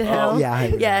 Highway to hell? yeah,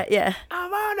 Highway to yeah, yeah.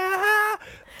 I'm on a high.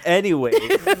 Anyway,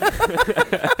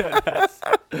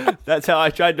 that's how I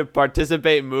tried to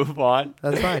participate and move on.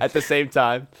 That's fine. At the same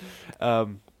time.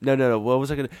 No. What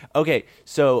was I gonna? Okay,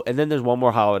 so and then there's one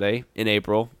more holiday in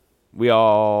April. We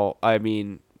all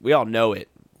know it.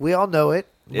 We all know it.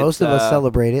 Most It's, of us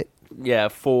celebrate it. Yeah,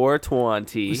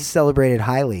 420. We celebrate it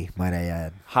highly, might I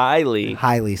add. Highly.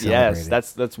 Highly celebrated.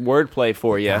 Yes, that's wordplay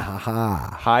for you. Ha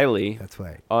ha. Highly. That's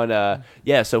right. On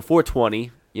so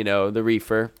 420, you know, the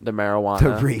reefer, the marijuana.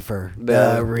 The reefer.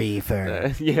 The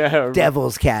reefer. Yeah.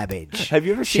 Devil's cabbage. Have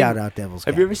you ever seen Shout out Devil's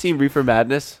Have Cabbage. you ever seen Reefer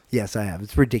Madness? Yes, I have.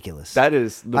 It's ridiculous. That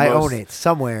is the I most own it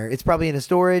somewhere. It's probably in a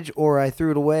storage, or I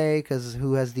threw it away because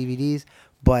who has DVDs?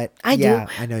 But I do. yeah,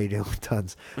 I know you do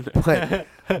tons.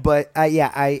 But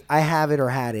I have it or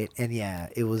had it, and yeah,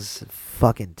 it was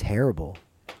fucking terrible.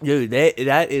 Dude,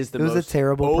 that is the It was a most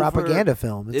terrible propaganda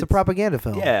film. It's a propaganda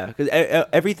film. Yeah, because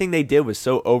everything they did was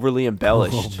so overly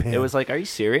embellished. Oh, man. It was like, are you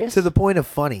serious? To the point of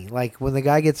funny. Like when the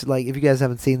guy gets like, if you guys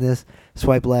haven't seen this,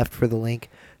 swipe left for the link.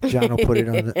 John will put it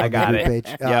on the, I got the it.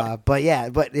 page. Yep. But yeah,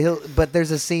 but there's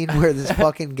a scene where this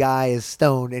fucking guy is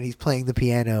stoned and he's playing the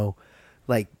piano,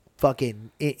 like fucking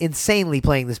insanely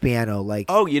playing this piano. Like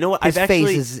Oh, you know what? his I've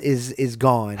face actually is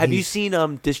gone. Have you He's- seen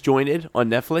Disjointed on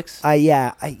Netflix? I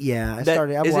That-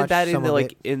 started. I isn't watched that in some the of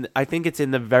like it. in? I think it's in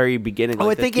the very beginning. Oh,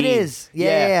 like, I think the it theme. is.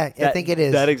 Yeah. I that- think it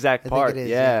is. that exact I think part. it is,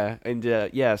 yeah, and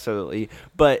yeah. So,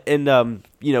 but you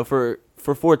know, for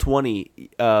 420,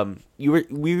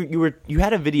 you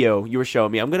had a video you were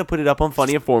showing me. I'm gonna put it up on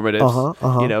Funny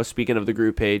Informatives. You know, speaking of the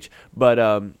group page, but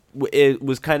it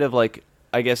was kind of like,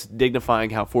 I guess, dignifying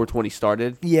how 420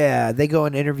 started. Yeah, they go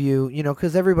and interview,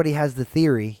 because everybody has the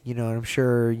theory, and I'm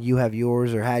sure you have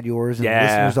yours or had yours, and the Yeah.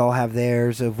 listeners all have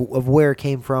theirs of where it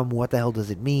came from, what the hell does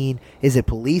it mean? Is it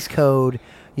police code?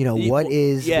 What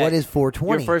is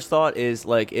 420? Your first thought is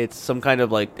like it's some kind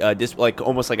of like like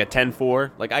almost like a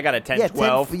 10-4. Like I got a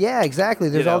 10-12. Yeah, exactly.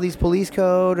 There's all these police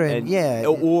code, and yeah.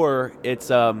 Or it's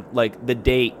like the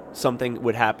date, something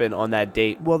would happen on that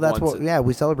date. Well, that's once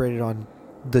we celebrated on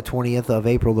the 20th of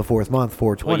April, the 4th month,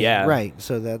 420. Well, yeah. Right.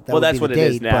 So that Well, would that's be what the it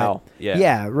date, is now. but- Yeah.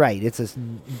 Yeah, right. It's a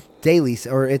daily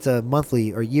or it's a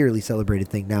monthly or yearly celebrated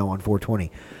thing now on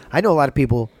 420. I know a lot of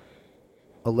people,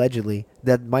 allegedly,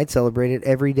 that might celebrate it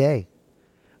every day.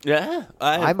 Yeah,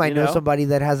 I might you know somebody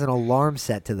that has an alarm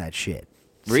set to that shit.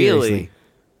 Really? Seriously.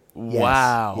 Yes.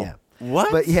 Wow. Yeah.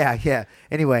 What? But yeah.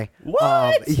 Anyway.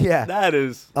 What? Yeah. That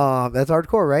is. That's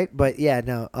hardcore, right? But yeah,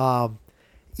 no.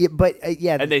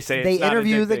 Yeah. And they say they it's not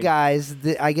interview the addicting. guys.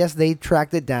 I guess they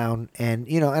tracked it down, and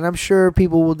and I'm sure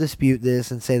people will dispute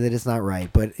this and say that it's not right,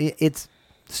 but it's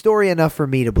story enough for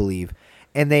me to believe.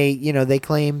 And they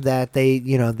claim that they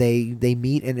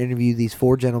meet and interview these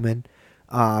 4 gentlemen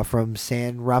from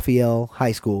San Rafael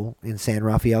High School in San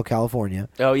Rafael, California.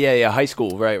 Oh yeah, high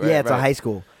school, right. Yeah, it's right. a high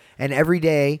school. And every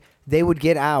day they would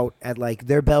get out at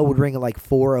their bell would ring at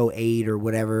 4:08 or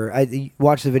whatever. I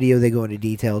watch the video; they go into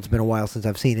detail. It's been a while since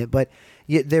I've seen it, but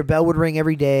their bell would ring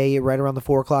every day right around the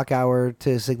 4 o'clock hour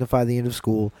to signify the end of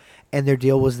school. And their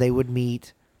deal was they would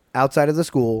meet outside of the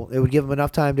school. It would give them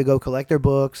enough time to go collect their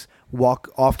books, walk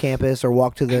off campus, or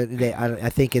walk to the. I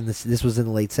think this was in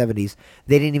the late 70s.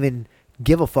 They didn't even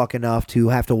give a fuck enough to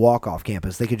have to walk off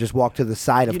campus. They could just walk to the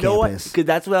side of You know campus. what? 'Cause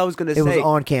that's what I was gonna say. It was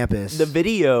on campus. The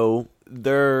video,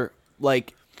 they're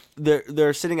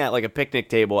sitting at a picnic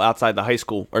table outside the high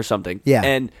school or something. Yeah.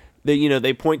 And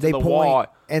they point to They the point wall.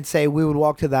 and say we would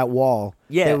walk to that wall.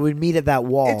 Yeah. They would meet at that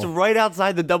wall. It's right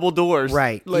outside the double doors.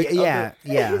 Right. Yeah.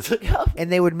 It's like, how-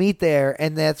 And they would meet there,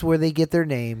 and that's where they get their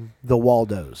name, the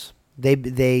Waldos.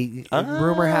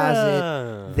 Rumor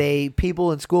has it,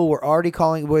 people in school were already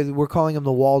calling them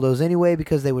the Waldos anyway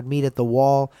because they would meet at the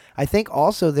wall. I think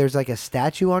also there's a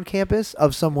statue on campus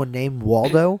of someone named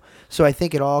Waldo, so I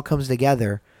think it all comes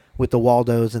together with the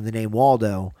Waldos and the name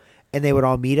Waldo, and they would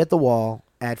all meet at the wall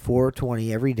at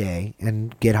 4:20 every day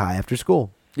and get high after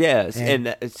school. Yes, And-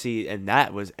 and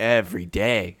that was every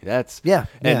day. That's Yeah,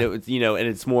 and yeah. it was and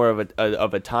it's more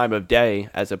of a time of day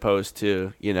as opposed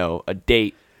to a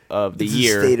date of the It's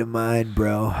year. a state of mind,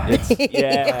 bro. It's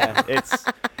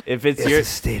if it's It's your a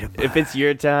state of if it's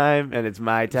your time and it's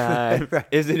my time, Right.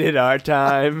 isn't it our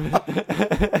time?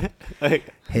 Hey,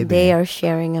 They man, are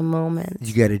sharing a moment.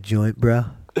 you got a joint, bro?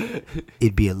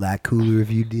 It'd be a lot cooler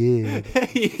if you did.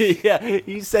 Yeah,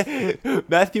 you said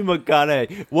Matthew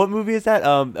McConaughey. What movie is that?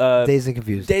 Dazed and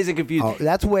Confused. Dazed and Confused. Oh,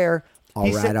 that's where. All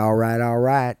He right, said- all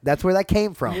right. That's where that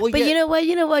came from. Well, But yeah.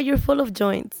 you know what? You're full of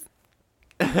joints.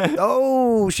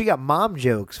 Oh, she got mom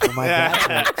jokes for my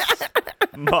dad. jokes.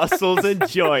 Muscles and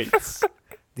joints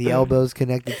The elbows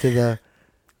connected to the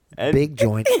and big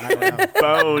joint. I don't know.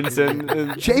 bones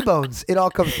and J bones. It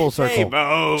all comes full circle.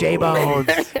 J-bones. J bones.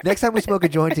 Next time we smoke a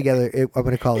joint together, I'm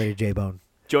going to call it a J bone.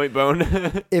 joint bone.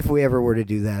 If we ever were to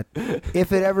do that,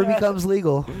 if it ever becomes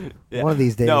legal, Yeah. one of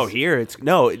these days. No, here it's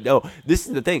no. This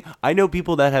is the thing. I know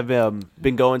people that have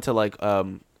been going to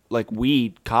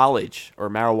weed college or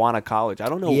marijuana college. I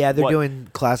don't know. Yeah, they're what- doing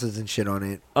classes and shit on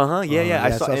it. Yeah.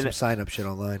 I saw. some And, sign up shit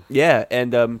online. yeah,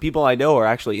 and people I know are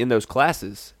actually in those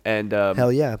classes. And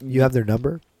Hell yeah, you have their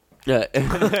number. yeah.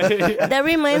 That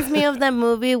reminds me of that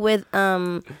movie with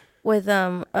oh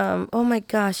my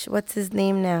gosh, what's his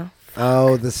name now?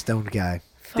 Oh, the stoned guy.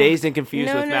 Dazed and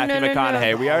Confused No, with no, Matthew no, no, no.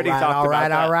 McConaughey. We already talked all about right,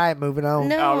 that. all right. Moving on.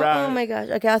 No, All right. oh my gosh.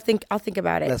 Okay, I'll think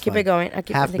about it. That's Keep fine. it going. I'll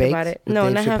keep Half thinking about Baked it. with No,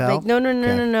 Dave not half Chappelle? baked. No.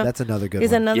 Okay, that's another good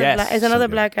He's one. another Yes. black. It's So another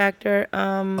good. black actor.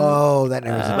 Oh, that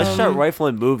name is Let's start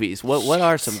rifling movies. What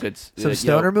are some good Some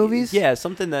stoner movies? Yeah,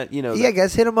 something that Yeah,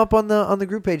 guys, hit them up on the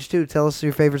group page too. Tell us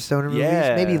your favorite stoner movies.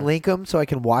 Yeah. Maybe link them so I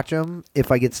can watch them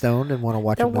if I get stoned and want to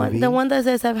watch a movie. the one that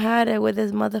says I've had it with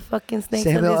his motherfucking snakes.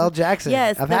 on Samuel his- L. Jackson.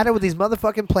 Yes, I've had it with these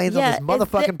motherfucking planes on this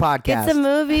motherfucking podcast. It's a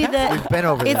movie that We've been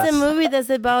over It's this. a movie that's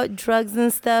about drugs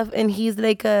and stuff, and he's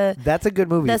like a That's a good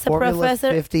movie. that's Formula a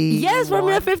professor. 50. Yes,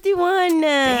 Formula 51.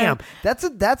 Damn, that's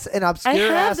an I obscure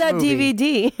have ass that movie.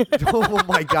 DVD. Oh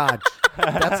my god,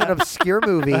 that's an obscure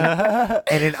movie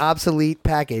and an obsolete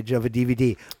package of a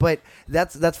DVD. But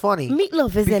that's funny.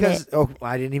 Meatloaf is in because it. oh,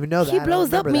 I didn't even know that. He I don't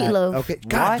blows up remember that. Meatloaf. Okay,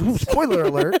 God, ooh, spoiler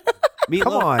alert. Meatloaf,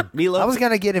 Come on, Meatloaf. I was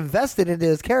gonna get invested into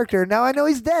his character. Now I know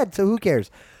he's dead, so who cares?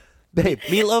 Babe,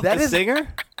 Meatloaf, that the is- singer.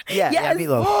 Yeah, Yes.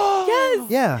 Meatloaf. Yes.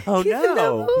 Yeah. Oh He's in that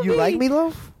no, movie. You like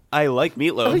Meatloaf? I like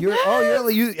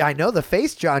Meatloaf. I know the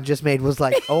face John just made was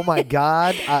like, oh my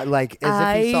god, like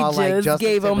as if he saw like Justin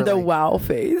gave him the Timberlake. wow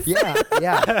face. Yeah.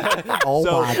 Oh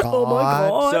So- my god. Oh my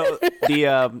God. So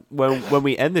the when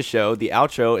we end the show, the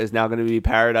outro is now going to be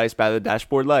 "Paradise" by the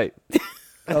Dashboard Light.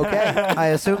 Okay. I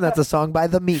assume that's a song by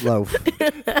the Meatloaf.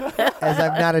 As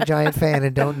I'm not a giant fan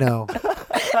and don't know.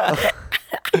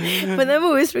 But that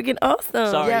movie is freaking awesome.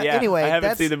 Sorry. Yeah, anyway, I haven't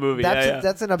that's, seen the movie. That's, Yeah, yeah.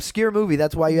 that's an obscure movie.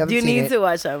 That's why you haven't You seen need it. to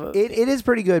watch that movie. It is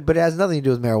pretty good, but it has nothing to do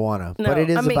with marijuana. No, but it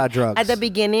is I mean, about drugs. At the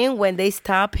beginning, when they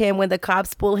stop him, when the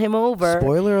cops pull him over,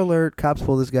 Spoiler alert, cops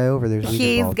pull this guy over. There's weed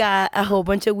he's involved. got a whole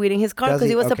bunch of weed in his car Does because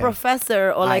he was Okay. a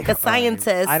professor or like a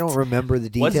scientist. I don't remember the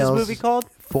details. What's this movie called?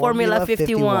 Formula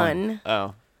 51.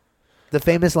 Oh. The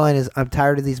famous line is, "I'm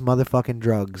tired of these motherfucking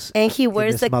drugs." And he in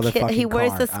wears this he wears motherfucking a car.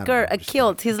 I don't skirt, a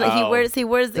kilt. He's like Oh. he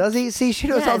wears the Does he? See, she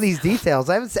knows all Yes. these details.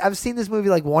 I've seen this movie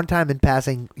like one time in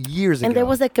passing years ago. And there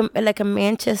was like a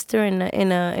Manchester in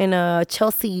a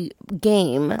Chelsea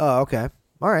game. Oh, okay.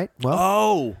 All right. Well,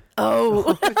 Oh.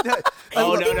 Oh.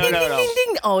 Oh, no, Ding, no, ding, no, ding, no. ding,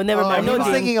 ding. Oh, never I mind. No was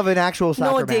ding. thinking of an actual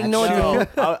soccer ding, match. no ding.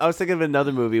 I was thinking of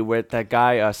another movie where that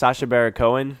guy, Sacha Baron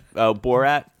Cohen,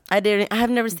 Borat. I have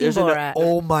never seen There's an- Borat.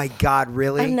 Oh my God!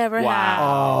 Really? I never Wow. have.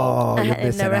 Oh, I you're I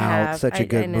missing never out. have. Such a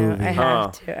good I know. movie. I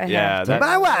have to. I Yeah, have to. that-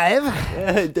 My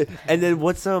wife. And then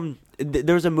what's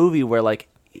there was a movie where like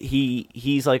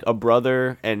he's like a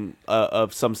brother and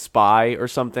of some spy or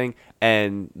something,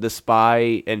 and the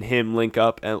spy and him link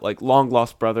up, and like long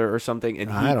lost brother or something,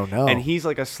 and I don't know. and he's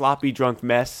like a sloppy drunk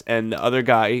mess, and the other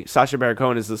guy, Sacha Baron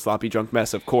Cohen, is the sloppy drunk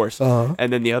mess, of course, Uh-huh.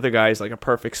 and then the other guy is like a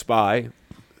perfect spy,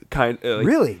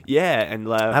 Really? yeah,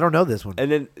 and I don't know this one. and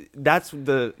then that's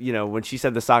when she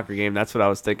said the soccer game, that's what I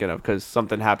was thinking of, because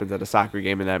something happens at a soccer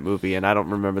game in that movie, and I don't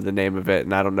remember the name of it,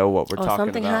 and I don't know what we're Oh, talking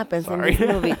something about. happens Sorry. in this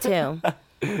movie too.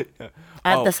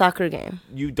 At Oh. the soccer game.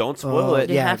 You don't spoil it.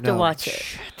 You Yeah, have to no. watch it.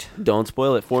 Don't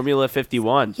spoil it. Formula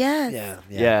 51. Yes.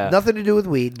 Yeah. Nothing to do with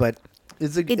weed, but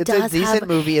it's a Does decent have-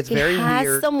 movie. It's very It has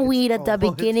weird. some weed at the It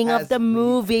beginning has of the weed.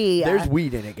 movie. There's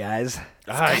weed in it, guys.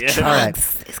 Ah, yeah. All right.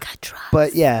 It's got drugs.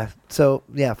 But yeah, so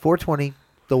yeah, 420,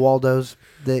 the Waldos.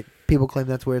 That people claim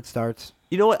that's where it starts.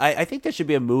 You know what? I think there should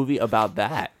be a movie about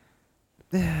that.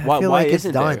 I feel like it's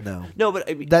isn't done there? though. No, but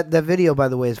I mean, That video, by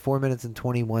the way, is 4 minutes and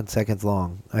 21 seconds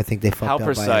long. I think they fucked How up by a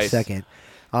precise. second.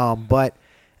 But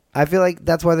I feel like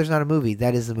that's why there's not a movie.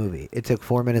 That is the movie. It took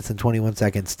 4 minutes and 21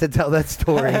 seconds to tell that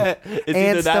story. It's And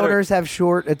either that or- stoners have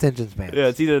short attention spans. yeah,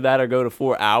 it's either that or go to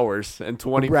 4 hours and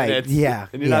 20 right. minutes. Yeah.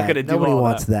 And you're yeah. not going to do Nobody all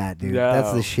wants that, dude. That's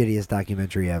No. the shittiest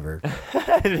documentary ever.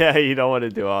 Yeah, you don't want to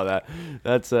do all that.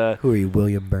 That's Who are you,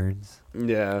 William Burns?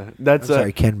 yeah. I'm That's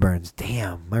sorry, Ken Burns.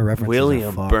 Damn, my references William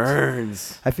are fucked.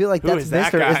 Burns. I feel like Who that's is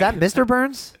that Mr. guy? Is that Mr.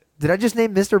 Burns? Did I just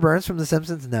name Mr. Burns from The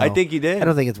Simpsons? No. I think you did. I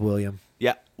don't think it's William.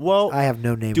 Yeah. Well, I have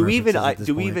no name. do we even references at this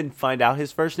do we point. even find out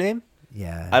his first name?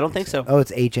 Yeah. I don't think so. Oh,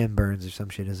 it's H.M. Burns or some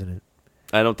shit, isn't it?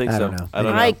 I don't think I so. don't know. I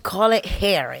don't I know. call it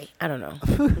Harry. I don't know.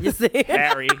 You see?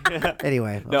 Harry.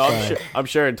 Anyway. No, sorry. I'm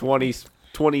sure in 20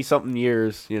 something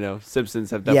years,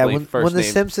 Simpsons have Yeah, definitely when first the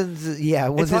name. Simpsons, when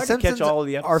It's the hard to catch Simpsons all of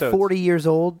the are episodes. 40 years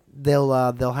old, they'll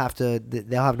have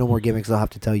no more gimmicks. They'll have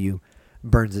to tell you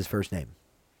Burns' first name.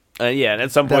 Yeah, and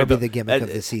at some That'll point be the gimmick of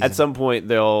the season. At some point,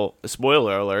 they'll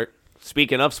spoiler alert.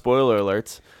 Speaking of spoiler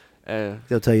alerts,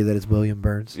 They'll tell you that it's William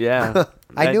Burns. yeah,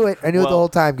 I knew it. I knew it the whole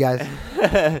time, guys.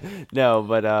 No,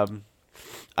 but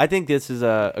I think this is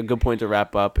a good point to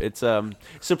wrap up. It's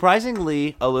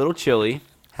surprisingly a little chilly.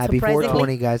 Happy Surprisingly-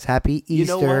 420, guys. Happy You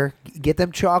know Easter. Get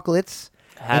them chocolates.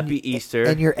 Happy And- Easter.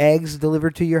 And your eggs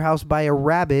delivered to your house by a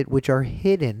rabbit, which are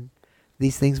hidden.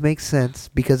 These things make sense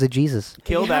because of Jesus.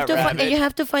 Kill You have that to rabbit. and you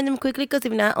have to find them quickly because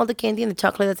if not, all the candy and the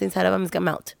chocolate that's inside of them is gonna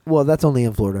melt. Well, that's only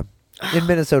in Florida. In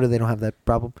Minnesota, they don't have that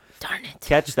problem. Darn it.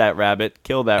 Catch that rabbit.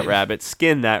 Kill that rabbit.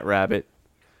 Skin that rabbit.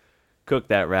 Cook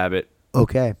that rabbit.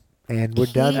 Okay. And we're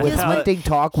done He with just- hunting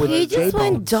talk with He J just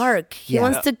went Bones. dark. He Yeah.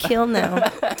 wants to kill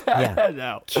now. Yeah.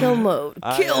 No. Kill mode.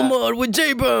 Kill mode with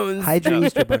J Bones. Hide your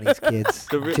Easter bunnies, kids.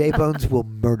 J Bones will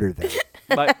murder them.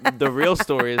 But the real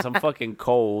story is I'm fucking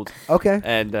cold. Okay.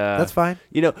 And That's fine.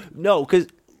 No, because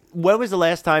when was the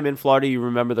last time in Florida you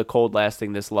remember the cold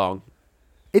lasting this long?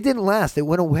 It didn't last. It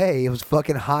went away. It was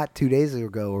fucking hot 2 days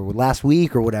ago or last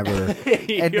week or whatever. And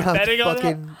You're now it's betting on that?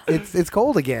 fucking it's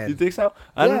cold You again. think so?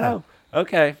 I don't Yeah. know.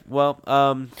 Okay. Well,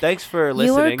 thanks for You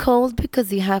listening. are cold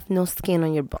because you have no skin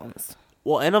on your bones.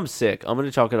 Well, and I'm sick. I'm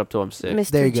gonna chalk it up till I'm sick.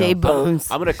 There Mr. you J go.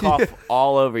 Bones. I'm gonna cough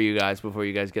all over you guys before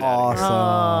you guys get out of here.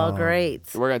 Awesome. Oh, great.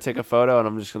 We're gonna take a photo, and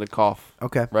I'm just gonna cough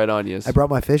Okay. right on you. I brought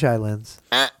my fisheye lens.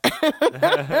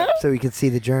 So we can see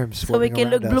the germs So we swarming can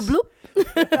look around bloop us.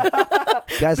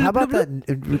 bloop. Guys, how about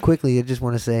that? Quickly, I just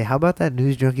want to say, how about that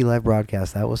News Junkie Live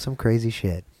broadcast? That was some crazy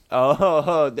shit.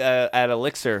 Oh, at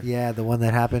Elixir. Yeah, the one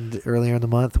that happened earlier in the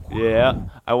month. Yeah,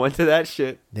 I went to that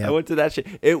shit. Yeah. I went to that shit.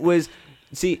 It was,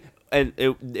 and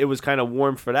it was kind of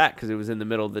warm for that because it was in the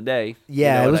middle of the day.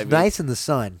 Yeah, You know it what was I mean? nice in the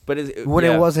sun. But When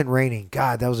yeah. it wasn't raining,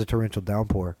 God, that was a torrential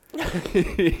downpour. That was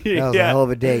a Yeah. hell of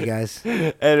a day, guys.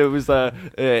 And it was a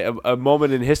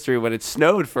moment in history when it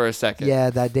snowed for a second. Yeah,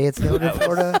 that day it snowed in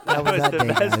Florida. That was was that the day,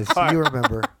 best guys. part. You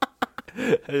remember?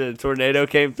 And a tornado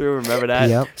came through. Remember that?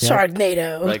 Yep.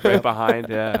 Sharknado. Like right behind.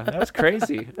 Yeah, that was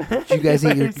crazy.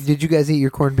 Did you guys eat your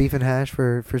corned beef and hash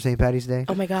for St. Patty's Day?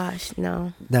 Oh my gosh,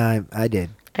 no. No, I did.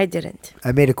 I didn't.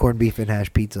 I made a corned beef and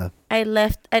hash pizza. I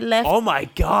left Oh my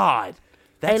god.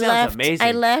 That sounds amazing.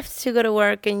 I left to go to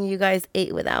work, and you guys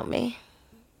ate without me.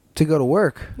 To go to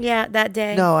work. Yeah, that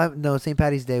day. No, St.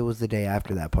 Patty's Day was the day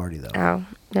after that party, though. Oh,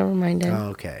 never mind then. Oh,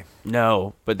 okay.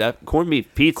 No, but that corned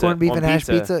beef pizza. Corned beef on and hash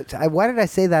pizza. Why did I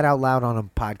say that out loud on a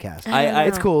podcast? I-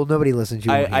 It's cool. Nobody listens to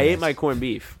you. I ate my corned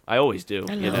beef. I always do.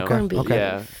 I you love know. corned beef.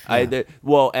 Okay. Yeah.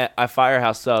 Well, at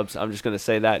Firehouse Subs, I'm just gonna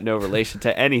say that no relation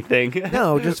to anything.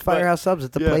 No, just Firehouse Subs.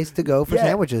 It's a place to go for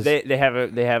sandwiches. They have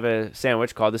a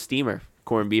sandwich called the Steamer.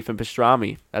 Corned beef and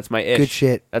pastrami. That's my ish. Good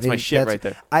shit. That's my shit right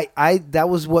there. I that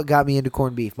was what got me into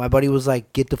corned beef. My buddy was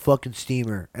like, "Get the fucking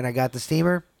steamer," and I got the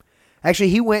steamer. Actually,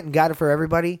 he went and got it for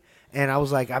everybody, and I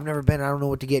was like, "I've never been. I don't know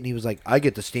what to get." And he was like, "I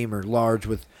get the steamer, large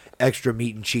with extra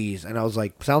meat and cheese." And I was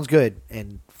like, "Sounds good."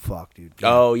 And fuck, dude.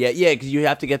 Oh yeah, because you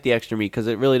have to get the extra meat because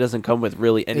it really doesn't come with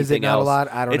really anything Is it not else. a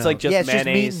lot? I don't know. It's like just it's mayonnaise.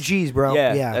 just meat and cheese, bro.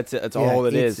 Yeah, that's it. That's all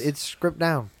it is. It's stripped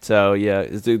down. So yeah,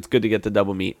 it's good to get the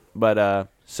double meat. But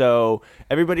so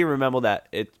everybody remember that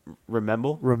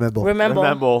remember yeah.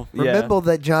 Remember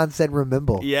that John said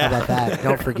remember. Yeah. How about that?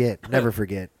 Don't forget. Never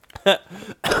forget.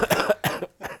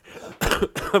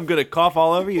 I'm gonna cough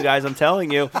all over you guys. I'm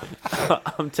telling you.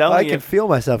 I'm telling I you. can feel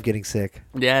myself getting sick.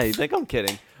 Yeah, you think I'm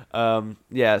kidding?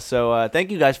 Yeah. So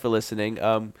thank you guys for listening.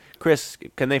 Chris,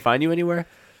 can they find you anywhere?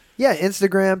 Yeah,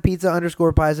 Instagram,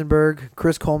 pizza_Peisenberg,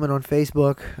 Chris Coleman on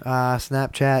Facebook,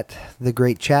 Snapchat, The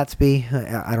Great Chatsby.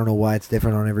 I don't know why it's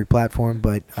different on every platform,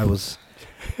 but I was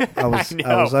I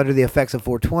was under the effects of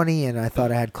 420, and I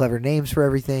thought I had clever names for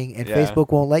everything, and Yeah.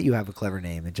 Facebook won't let you have a clever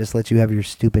name. It just lets you have your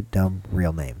stupid, dumb,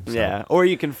 real name. So. Yeah, or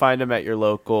you can find them at your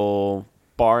local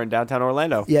bar in downtown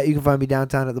Orlando. Yeah, you can find me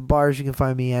downtown at the bars. You can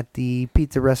find me at the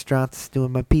pizza restaurants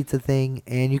doing my pizza thing.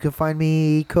 And you can find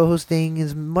me co-hosting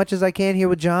as much as I can here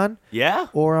with John Yeah?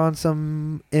 or on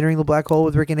some Entering the Black Hole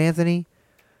with Rick and Anthony.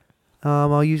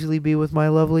 I'll usually be with my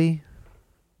lovely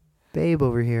babe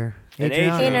over here. And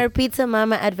Adriana. In our Pizza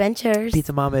Mama adventures.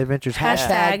 Pizza Mama Adventures.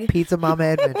 Hashtag. Pizza Mama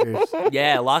Adventures.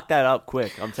 Yeah, lock that up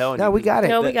quick. I'm telling you. No, we got it.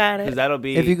 No, we got it. Because that'll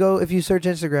be... If you search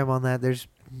Instagram on that, there's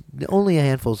only a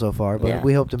handful so far, but Yeah.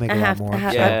 we hope to make a lot more.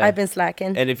 Yeah. I've been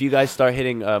slacking. And if you guys start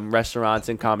hitting restaurants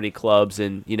and comedy clubs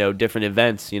and, different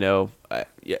events,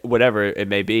 whatever it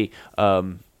may be,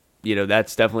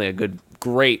 that's definitely a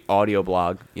great audio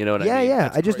blog. You know what I mean? Yeah.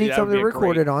 That's I just great. need That would something to be a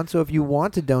record great- it on. So if you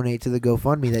want to donate to the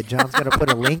GoFundMe that John's going to put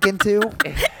a link into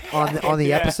on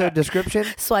the episode description,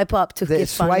 Swipe up to get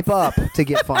swipe funds. up to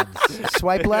get funds.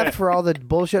 Swipe left for all the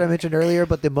bullshit I mentioned earlier,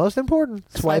 but the most important,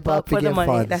 swipe up to for get the money.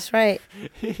 funds. That's right.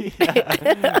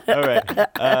 All right.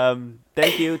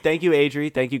 Thank you,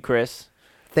 Adri. Thank you, Chris.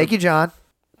 Thank you, John.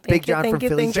 Big Thank you, John thank from you,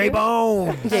 Philly. thank you.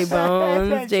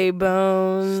 J-Bone.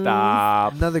 J-Bones.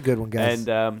 Stop. Another good one, guys.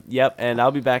 And yep. And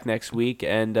I'll be back next week.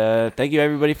 And thank you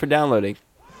everybody for downloading.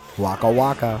 Waka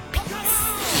waka.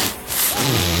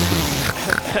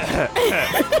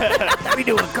 Let me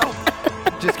do it. Go.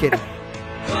 Just kidding.